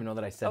 11th. I don't even know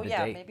that I said Oh, the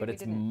yeah, date, maybe but we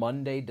it's didn't.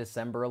 Monday,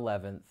 December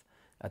 11th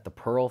at the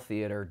Pearl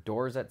Theater.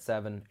 Doors at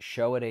 7,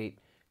 show at 8,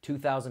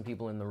 2,000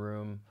 people in the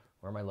room.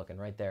 Where am I looking?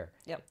 Right there.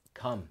 Yep.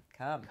 Come.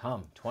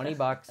 Come.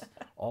 $20.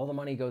 All the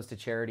money goes to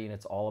charity, and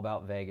it's all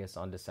about Vegas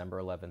on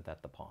December 11th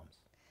at the Palms.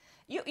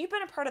 You've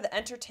been a part of the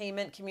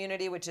entertainment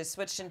community, which has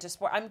switched into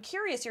sport. I'm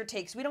curious your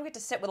takes. We don't get to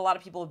sit with a lot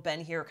of people who've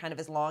been here kind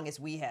of as long as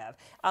we have.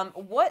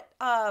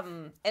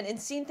 And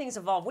seeing things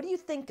evolve, what do you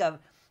think of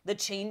the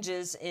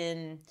changes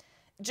in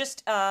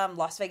just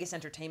Las Vegas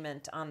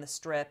entertainment on the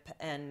Strip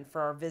and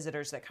for our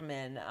visitors that come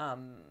in?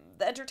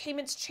 The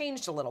entertainment's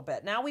changed a little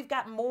bit. Now we've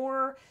got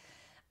more...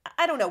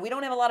 I don't know. We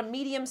don't have a lot of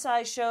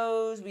medium-sized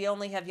shows. We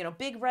only have,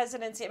 big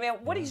residency. I mean,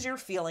 what is your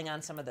feeling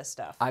on some of this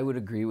stuff? I would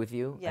agree with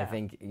you. Yeah. I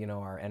think,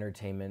 our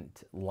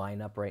entertainment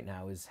lineup right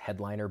now is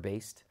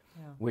headliner-based,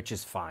 which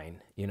is fine.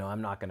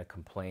 I'm not going to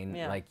complain.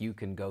 Yeah. Like, you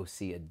can go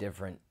see a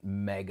different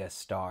mega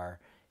star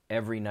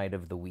every night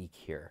of the week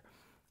here.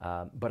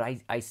 But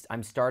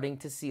I'm starting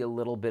to see a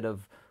little bit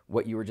of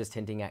what you were just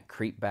hinting at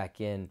creep back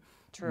in.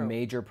 True.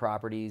 Major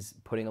properties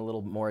putting a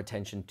little more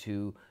attention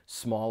to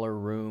smaller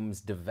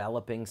rooms,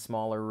 developing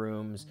smaller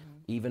rooms,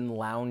 even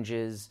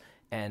lounges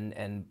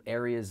and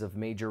areas of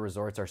major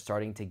resorts are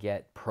starting to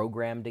get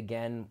programmed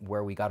again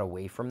where we got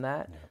away from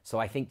that. Yeah. So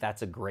I think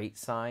that's a great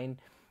sign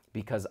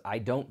because I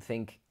don't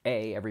think,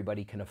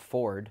 everybody can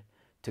afford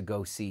to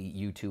go see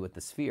U2 at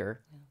the Sphere.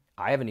 Yeah.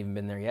 I haven't even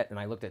been there yet, and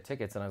I looked at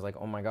tickets and I was like,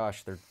 oh my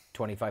gosh, they're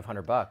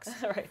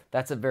 $2,500. Right.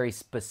 That's a very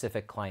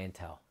specific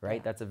clientele, right?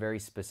 Yeah. That's a very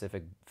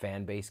specific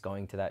fan base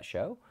going to that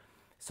show.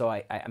 So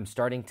I'm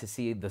starting to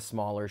see the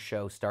smaller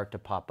show start to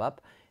pop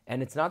up,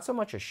 and it's not so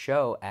much a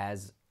show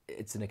as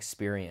it's an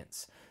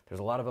experience. There's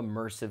a lot of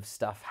immersive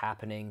stuff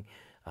happening,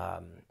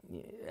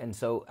 and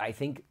so I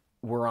think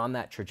we're on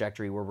that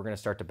trajectory where we're going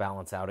to start to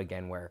balance out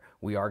again, where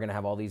we are going to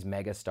have all these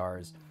mega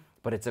stars.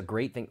 But it's a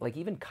great thing. Like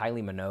even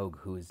Kylie Minogue,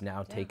 who is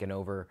now taken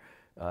over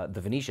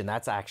the Venetian.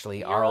 That's actually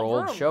Your our old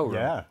old room. showroom.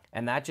 Yeah.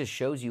 And that just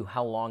shows you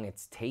how long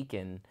it's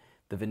taken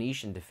the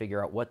Venetian to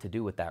figure out what to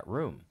do with that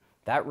room.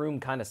 That room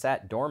kind of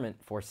sat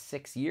dormant for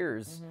 6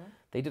 years.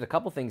 They did a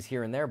couple things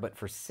here and there, but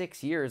for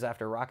 6 years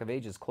after Rock of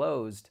Ages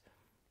closed,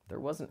 there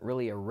wasn't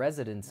really a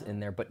residence in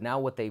there. But now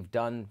what they've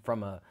done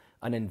from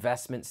an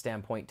investment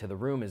standpoint to the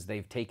room is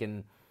they've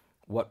taken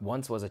what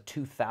once was a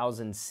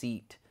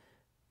 2,000-seat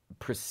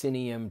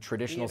proscenium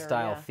traditional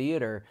style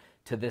theater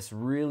to this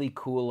really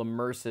cool,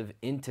 immersive,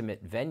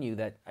 intimate venue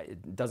that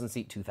doesn't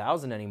seat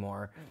 2,000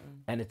 anymore,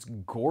 and it's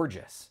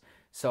gorgeous.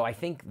 So I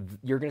think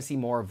you're going to see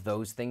more of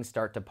those things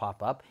start to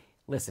pop up.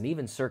 Listen,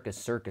 even Circus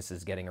Circus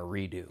is getting a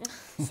redo.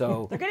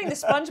 So They're getting the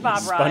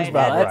SpongeBob ride. SpongeBob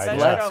at ride,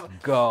 let's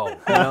go.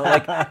 You know,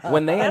 like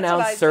when they That's what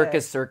announced I'd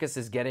Circus say. Circus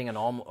is getting an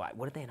almost,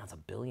 what did they announce? $1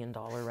 billion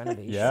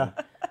renovation? Yeah.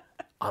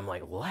 I'm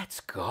like, let's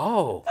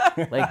go.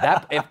 Like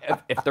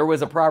that. If there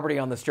was a property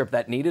on the Strip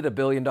that needed $1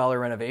 billion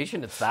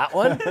renovation, it's that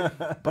one.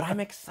 But I'm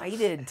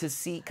excited to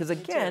see, because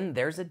again,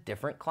 there's a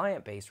different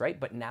client base, right?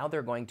 But now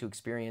they're going to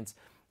experience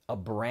a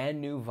brand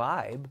new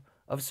vibe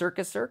of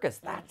Circus Circus.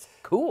 That's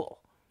cool.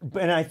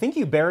 And I think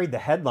you buried the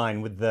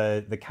headline with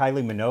the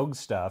Kylie Minogue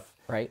stuff.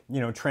 Right. You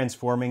know,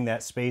 transforming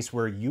that space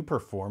where you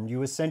performed.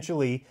 You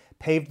essentially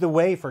paved the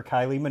way for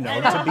Kylie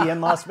Minogue to be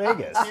in Las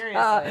Vegas.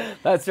 Seriously.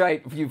 That's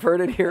right. You've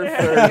heard it here You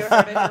first.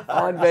 heard it here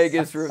On first.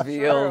 Vegas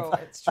Revealed.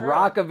 It's true.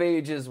 Rock of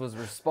Ages was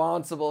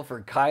responsible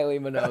for Kylie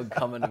Minogue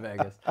coming to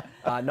Vegas.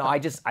 No,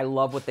 I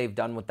love what they've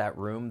done with that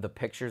room. The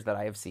pictures that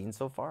I have seen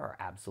so far are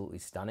absolutely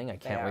stunning. I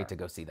can't wait to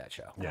go see that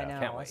show. Yeah. I know,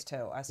 Can't us wait.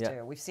 too.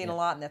 Yeah. We've seen a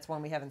lot, and that's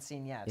one we haven't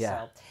seen yet.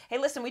 Yeah. So, hey,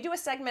 listen, we do a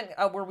segment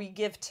where we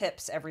give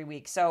tips every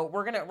week. So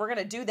we're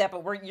gonna do that,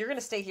 but you're gonna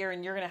stay here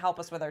and you're gonna help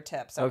us with our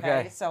tips. Okay.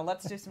 Okay. So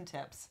let's do some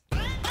tips.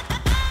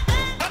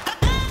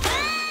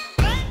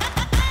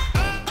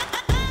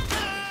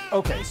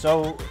 Okay,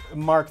 so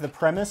Mark, the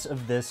premise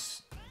of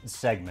this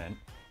segment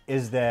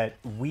is that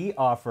we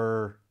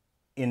offer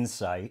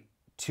insight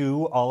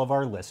to all of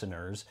our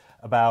listeners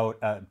about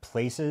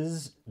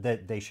places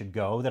that they should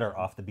go that are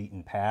off the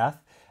beaten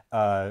path,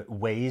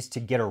 ways to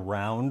get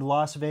around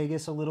Las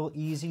Vegas a little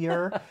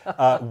easier,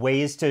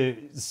 ways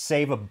to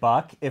save a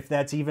buck if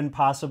that's even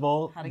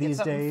possible How to these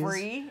get something days.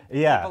 free?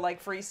 Yeah. People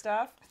like free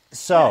stuff.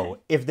 So,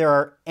 if there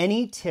are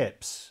any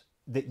tips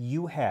that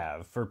you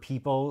have for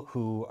people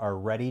who are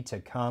ready to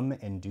come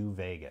and do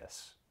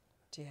Vegas,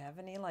 Do you have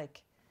any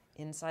like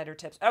insider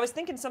tips? I was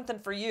thinking something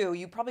for you.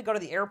 You probably go to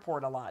the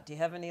airport a lot. Do you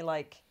have any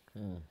like?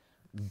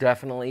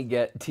 Definitely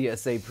get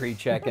TSA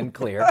pre-check and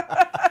clear.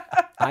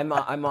 I'm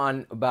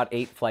on about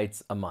 8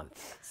 flights a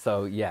month.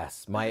 So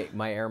yes, my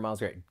air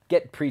miles are great.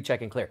 Get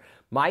pre-check and clear.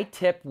 My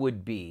tip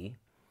would be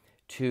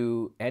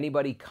to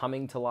anybody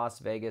coming to Las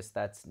Vegas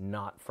that's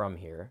not from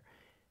here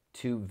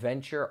to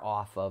venture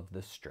off of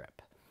the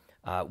Strip.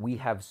 We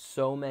have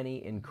so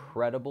many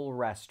incredible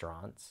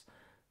restaurants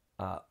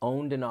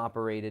owned and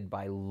operated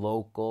by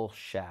local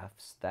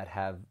chefs that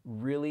have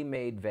really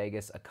made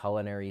Vegas a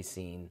culinary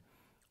scene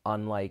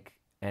unlike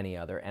any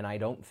other. And I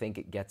don't think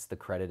it gets the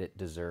credit it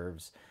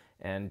deserves.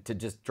 And to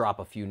just drop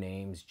a few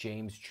names,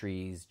 James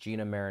Trees,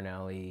 Gina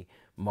Marinelli,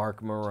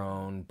 Mark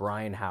Marone,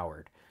 Brian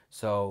Howard.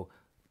 So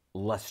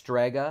La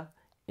Strega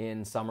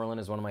in Summerlin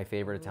is one of my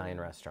favorite Italian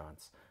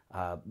restaurants.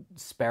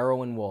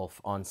 Sparrow and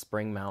Wolf on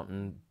Spring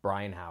Mountain,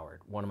 Brian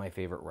Howard, one of my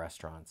favorite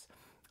restaurants.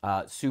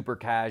 Super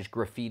Cash,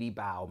 Graffiti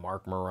Bow,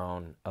 Mark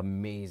Marone,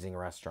 amazing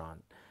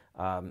restaurant.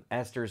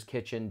 Esther's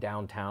Kitchen,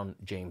 downtown,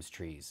 James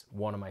Trees,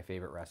 one of my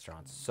favorite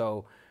restaurants.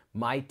 So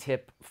my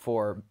tip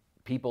for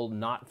people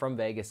not from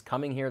Vegas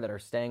coming here that are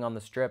staying on the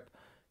Strip,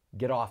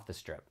 get off the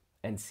Strip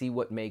and see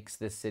what makes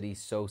this city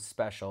so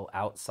special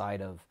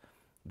outside of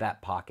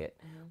that pocket.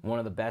 One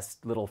of the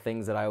best little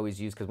things that I always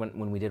use, because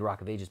when we did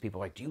Rock of Ages, people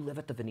were like, do you live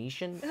at the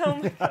Venetian? Oh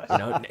my God. You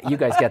know, you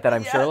guys get that,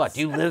 I'm sure, a lot.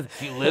 Do you live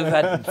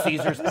at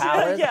Caesar's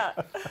Palace?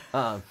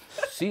 Yeah.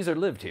 Caesar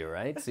lived here,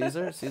 right?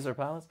 Caesar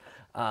Palace.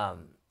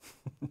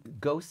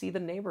 Go see the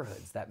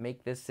neighborhoods that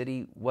make this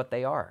city what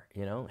they are.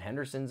 You know,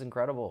 Henderson's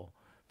incredible.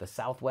 The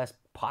southwest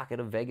pocket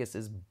of Vegas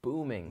is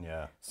booming.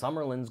 Yeah.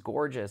 Summerlin's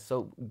gorgeous.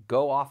 So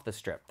go off the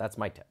Strip. That's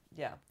my tip.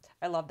 Yeah.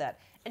 I love that.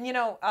 And you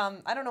know,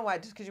 I don't know why,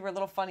 just because you were a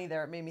little funny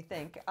there, it made me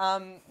think.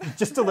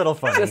 just a little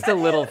funny. Just a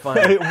little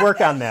funny.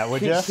 Work on that,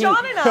 would you?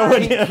 Sean and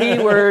I.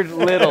 Keyword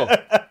little.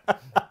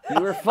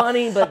 You were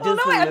funny, but Well,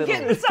 just no, a I'm little.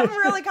 getting something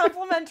really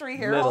complimentary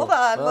here. Little. Hold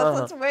on,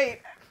 let's wait.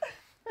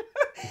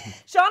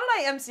 Sean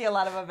and I MC a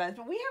lot of events,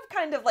 but we have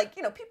kind of like,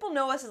 you know, people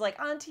know us as like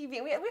on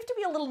TV. We have to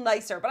be a little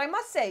nicer. But I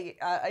must say,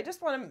 I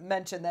just want to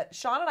mention that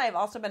Sean and I have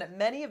also been at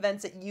many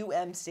events at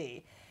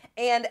UMC.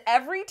 And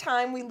every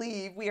time we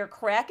leave, we are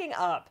cracking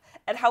up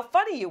at how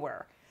funny you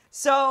were.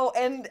 So,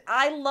 and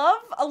I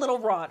love a little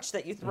raunch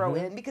that you throw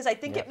in because I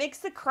think it makes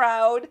the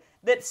crowd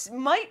that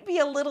might be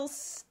a little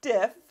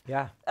stiff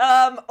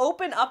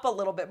open up a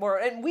little bit more.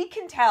 And we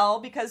can tell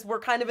because we're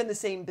kind of in the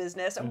same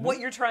business of what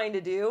you're trying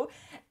to do.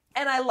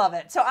 And I love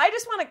it. So I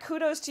just want to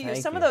kudos to you.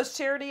 Thank Some you. of those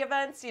charity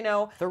events, you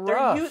know, They're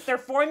rough. they're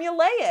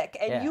formulaic,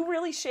 and Yeah. you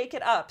really shake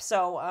it up.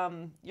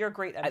 So you're a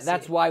great MC.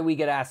 That's why we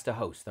get asked to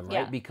host them, right?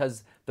 Yeah.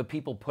 Because the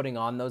people putting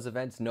on those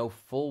events know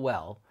full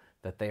well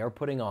that they are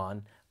putting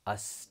on a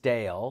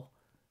stale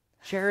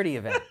charity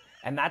event.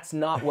 And that's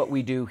not what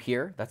we do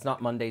here. That's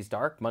not Monday's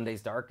Dark.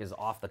 Monday's Dark is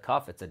off the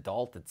cuff. It's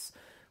adult. It's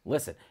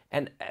listen.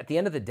 And at the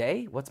end of the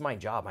day, what's my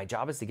job? My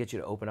job is to get you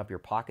to open up your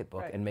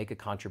pocketbook and make a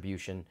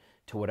contribution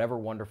to whatever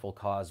wonderful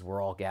cause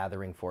we're all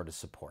gathering for to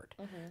support.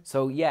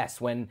 So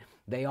yes, when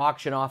they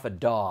auction off a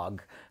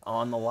dog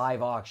on the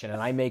live auction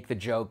and I make the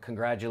joke,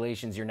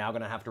 congratulations, you're now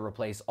going to have to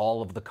replace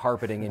all of the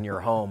carpeting in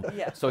your home.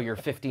 So your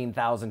 $15,000,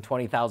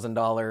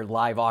 $20,000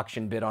 live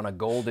auction bid on a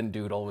golden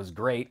doodle was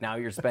great. Now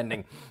you're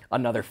spending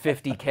another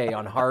 $50K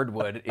on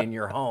hardwood in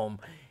your home.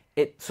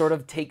 It sort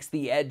of takes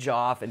the edge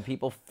off and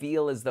people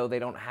feel as though they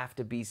don't have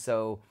to be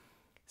so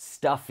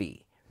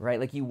stuffy, right?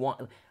 Like you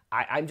want...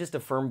 I'm just a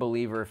firm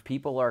believer if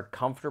people are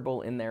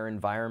comfortable in their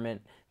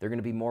environment, they're going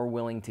to be more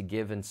willing to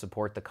give and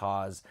support the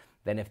cause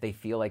than if they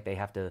feel like they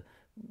have to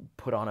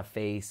put on a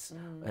face,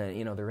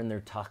 you know, they're in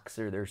their tux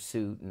or their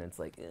suit and it's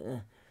like,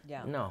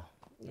 no,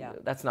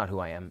 that's not who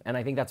I am. And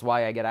I think that's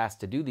why I get asked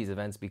to do these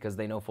events because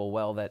they know full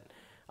well that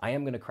I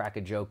am going to crack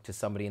a joke to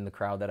somebody in the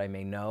crowd that I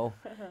may know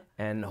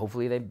and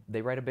hopefully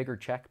they write a bigger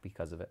check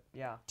because of it.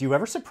 Yeah. Do you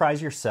ever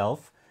surprise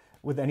yourself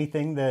with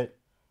anything that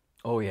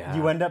Oh yeah.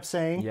 you end up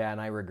saying? Yeah,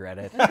 and I regret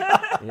it.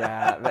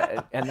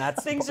 Yeah, and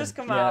that's Things just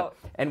come out.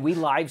 And we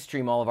live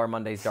stream all of our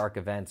Monday's Dark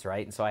events,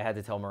 right? And so I had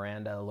to tell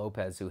Miranda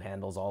Lopez, who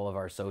handles all of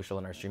our social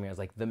and our streaming, I was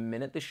like, the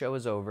minute the show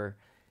is over,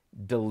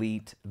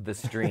 delete the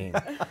stream.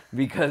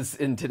 Because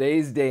in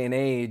today's day and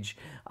age,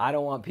 I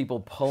don't want people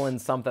pulling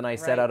something I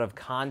said out of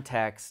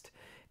context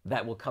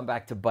that will come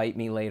back to bite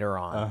me later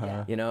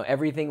on. You know,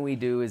 everything we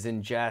do is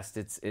in jest.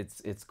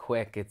 It's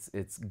quick.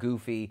 It's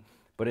goofy.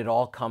 But it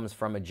all comes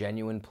from a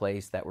genuine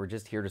place that we're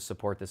just here to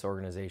support this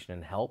organization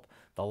and help.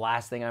 The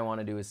last thing I want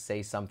to do is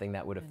say something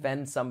that would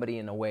offend somebody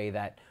in a way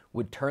that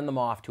would turn them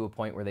off to a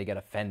point where they get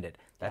offended.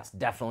 That's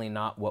definitely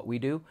not what we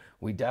do.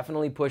 We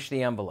definitely push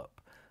the envelope.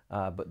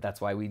 But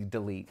that's why we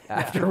delete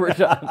after we're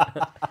done.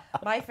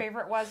 My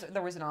favorite was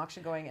there was an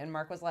auction going and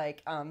Mark was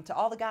like, to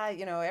all the guys,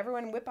 you know,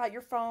 everyone whip out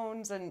your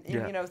phones and,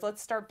 you know,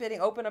 let's start bidding,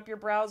 open up your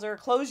browser,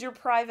 close your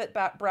private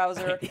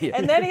browser.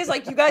 And then he's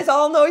like, you guys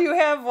all know you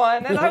have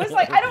one. And I was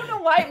like, I don't know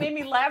why it made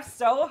me laugh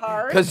so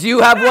hard. Because you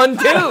have one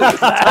too.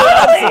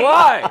 That's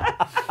why.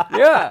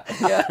 Yeah.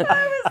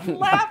 I was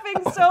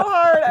laughing so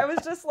hard. I was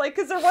just like,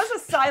 because there was a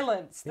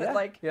silence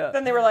that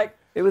then they were like,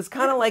 it was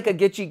kind of like a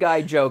Gitchy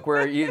Guy joke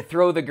where you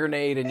throw the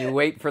grenade and you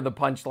wait for the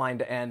punchline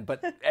to end,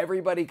 but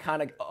everybody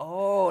kind of,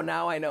 oh,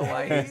 now I know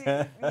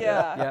why.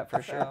 Yeah,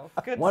 for sure.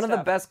 So, One of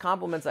the best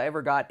compliments I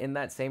ever got in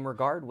that same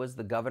regard was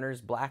the governor's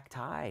black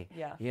tie.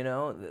 Yeah. You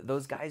know,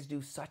 those guys do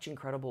such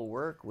incredible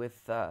work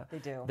with they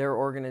do. their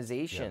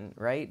organization,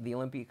 right? The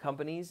Olympic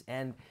companies.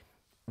 And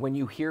when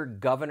you hear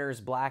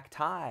governor's black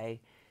tie,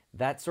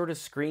 that sort of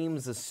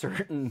screams a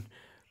certain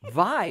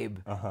vibe.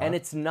 And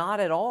it's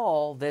not at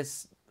all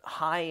this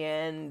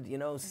high-end, you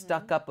know,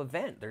 stuck-up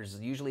event. There's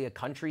usually a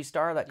country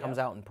star that comes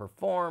out and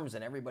performs,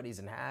 and everybody's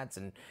in hats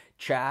and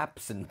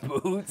chaps and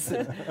boots.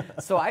 And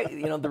so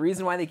you know, the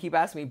reason why they keep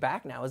asking me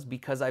back now is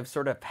because I've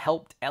sort of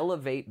helped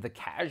elevate the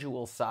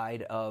casual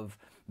side of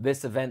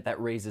this event that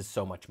raises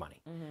so much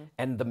money.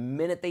 And the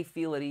minute they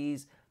feel at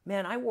ease,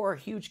 man, I wore a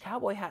huge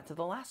cowboy hat to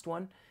the last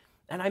one,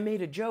 and I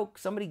made a joke.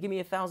 Somebody give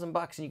me $1,000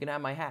 and you can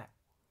have my hat.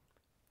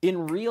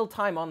 In real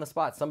time, on the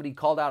spot, somebody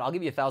called out, I'll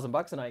give you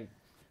 $1,000, and I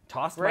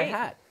tossed my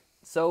hat.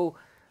 So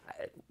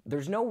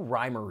there's no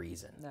rhyme or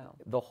reason. No.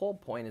 The whole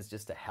point is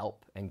just to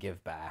help and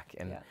give back.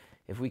 And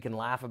if we can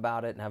laugh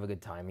about it and have a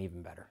good time,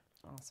 even better.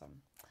 Awesome.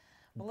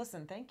 Well,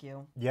 listen, thank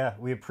you. Yeah,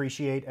 we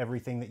appreciate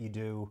everything that you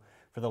do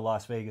for the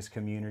Las Vegas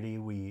community.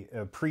 We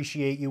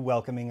appreciate you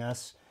welcoming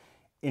us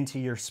into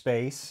your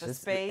space. The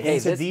space. Hey,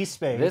 into the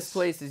space. This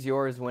place is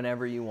yours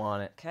whenever you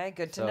want it. Okay,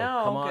 good to So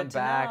know. come on Good to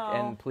back know.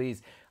 and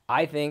please.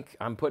 I think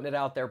I'm putting it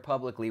out there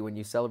publicly. When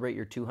you celebrate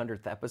your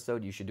 200th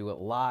episode, you should do it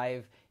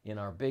live in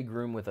our big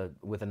room with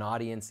an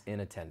audience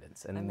in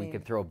attendance, and we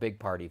could throw a big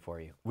party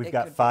for you. We've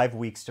got 5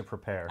 weeks to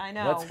prepare. I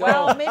know. Let's go.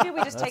 Well, maybe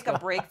we just take a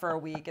break for a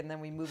week and then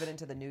we move it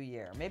into the new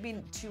year.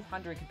 Maybe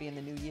 200 could be in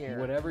the new year.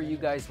 Whatever you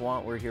guys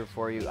want, we're here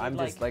for you. I'm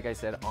just, like I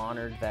said,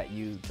 honored that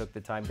you took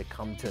the time to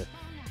come to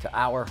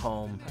our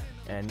home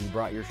and you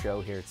brought your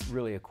show here. It's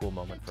really a cool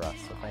moment for us,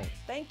 so thanks.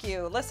 Thank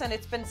you. Listen,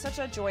 it's been such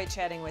a joy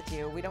chatting with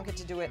you. We don't get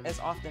to do it as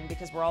often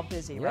because we're all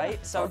busy, Yeah,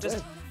 right? So all just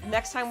good.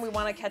 Next time we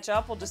want to catch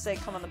up, we'll just say,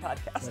 come on the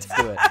podcast. Let's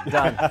do it.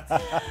 Done.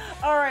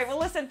 All right. Well,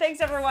 listen,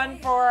 thanks everyone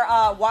for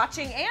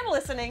watching and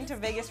listening to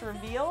Vegas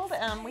Revealed.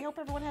 We hope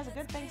everyone has a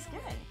good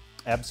Thanksgiving.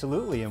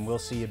 Absolutely, and we'll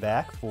see you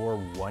back for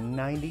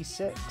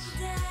 196.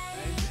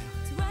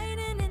 It's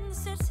raining in the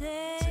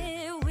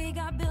city. We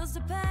got bills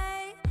to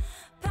pay.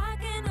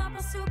 Packing up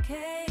a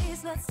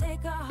suitcase. Let's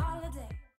take a holiday.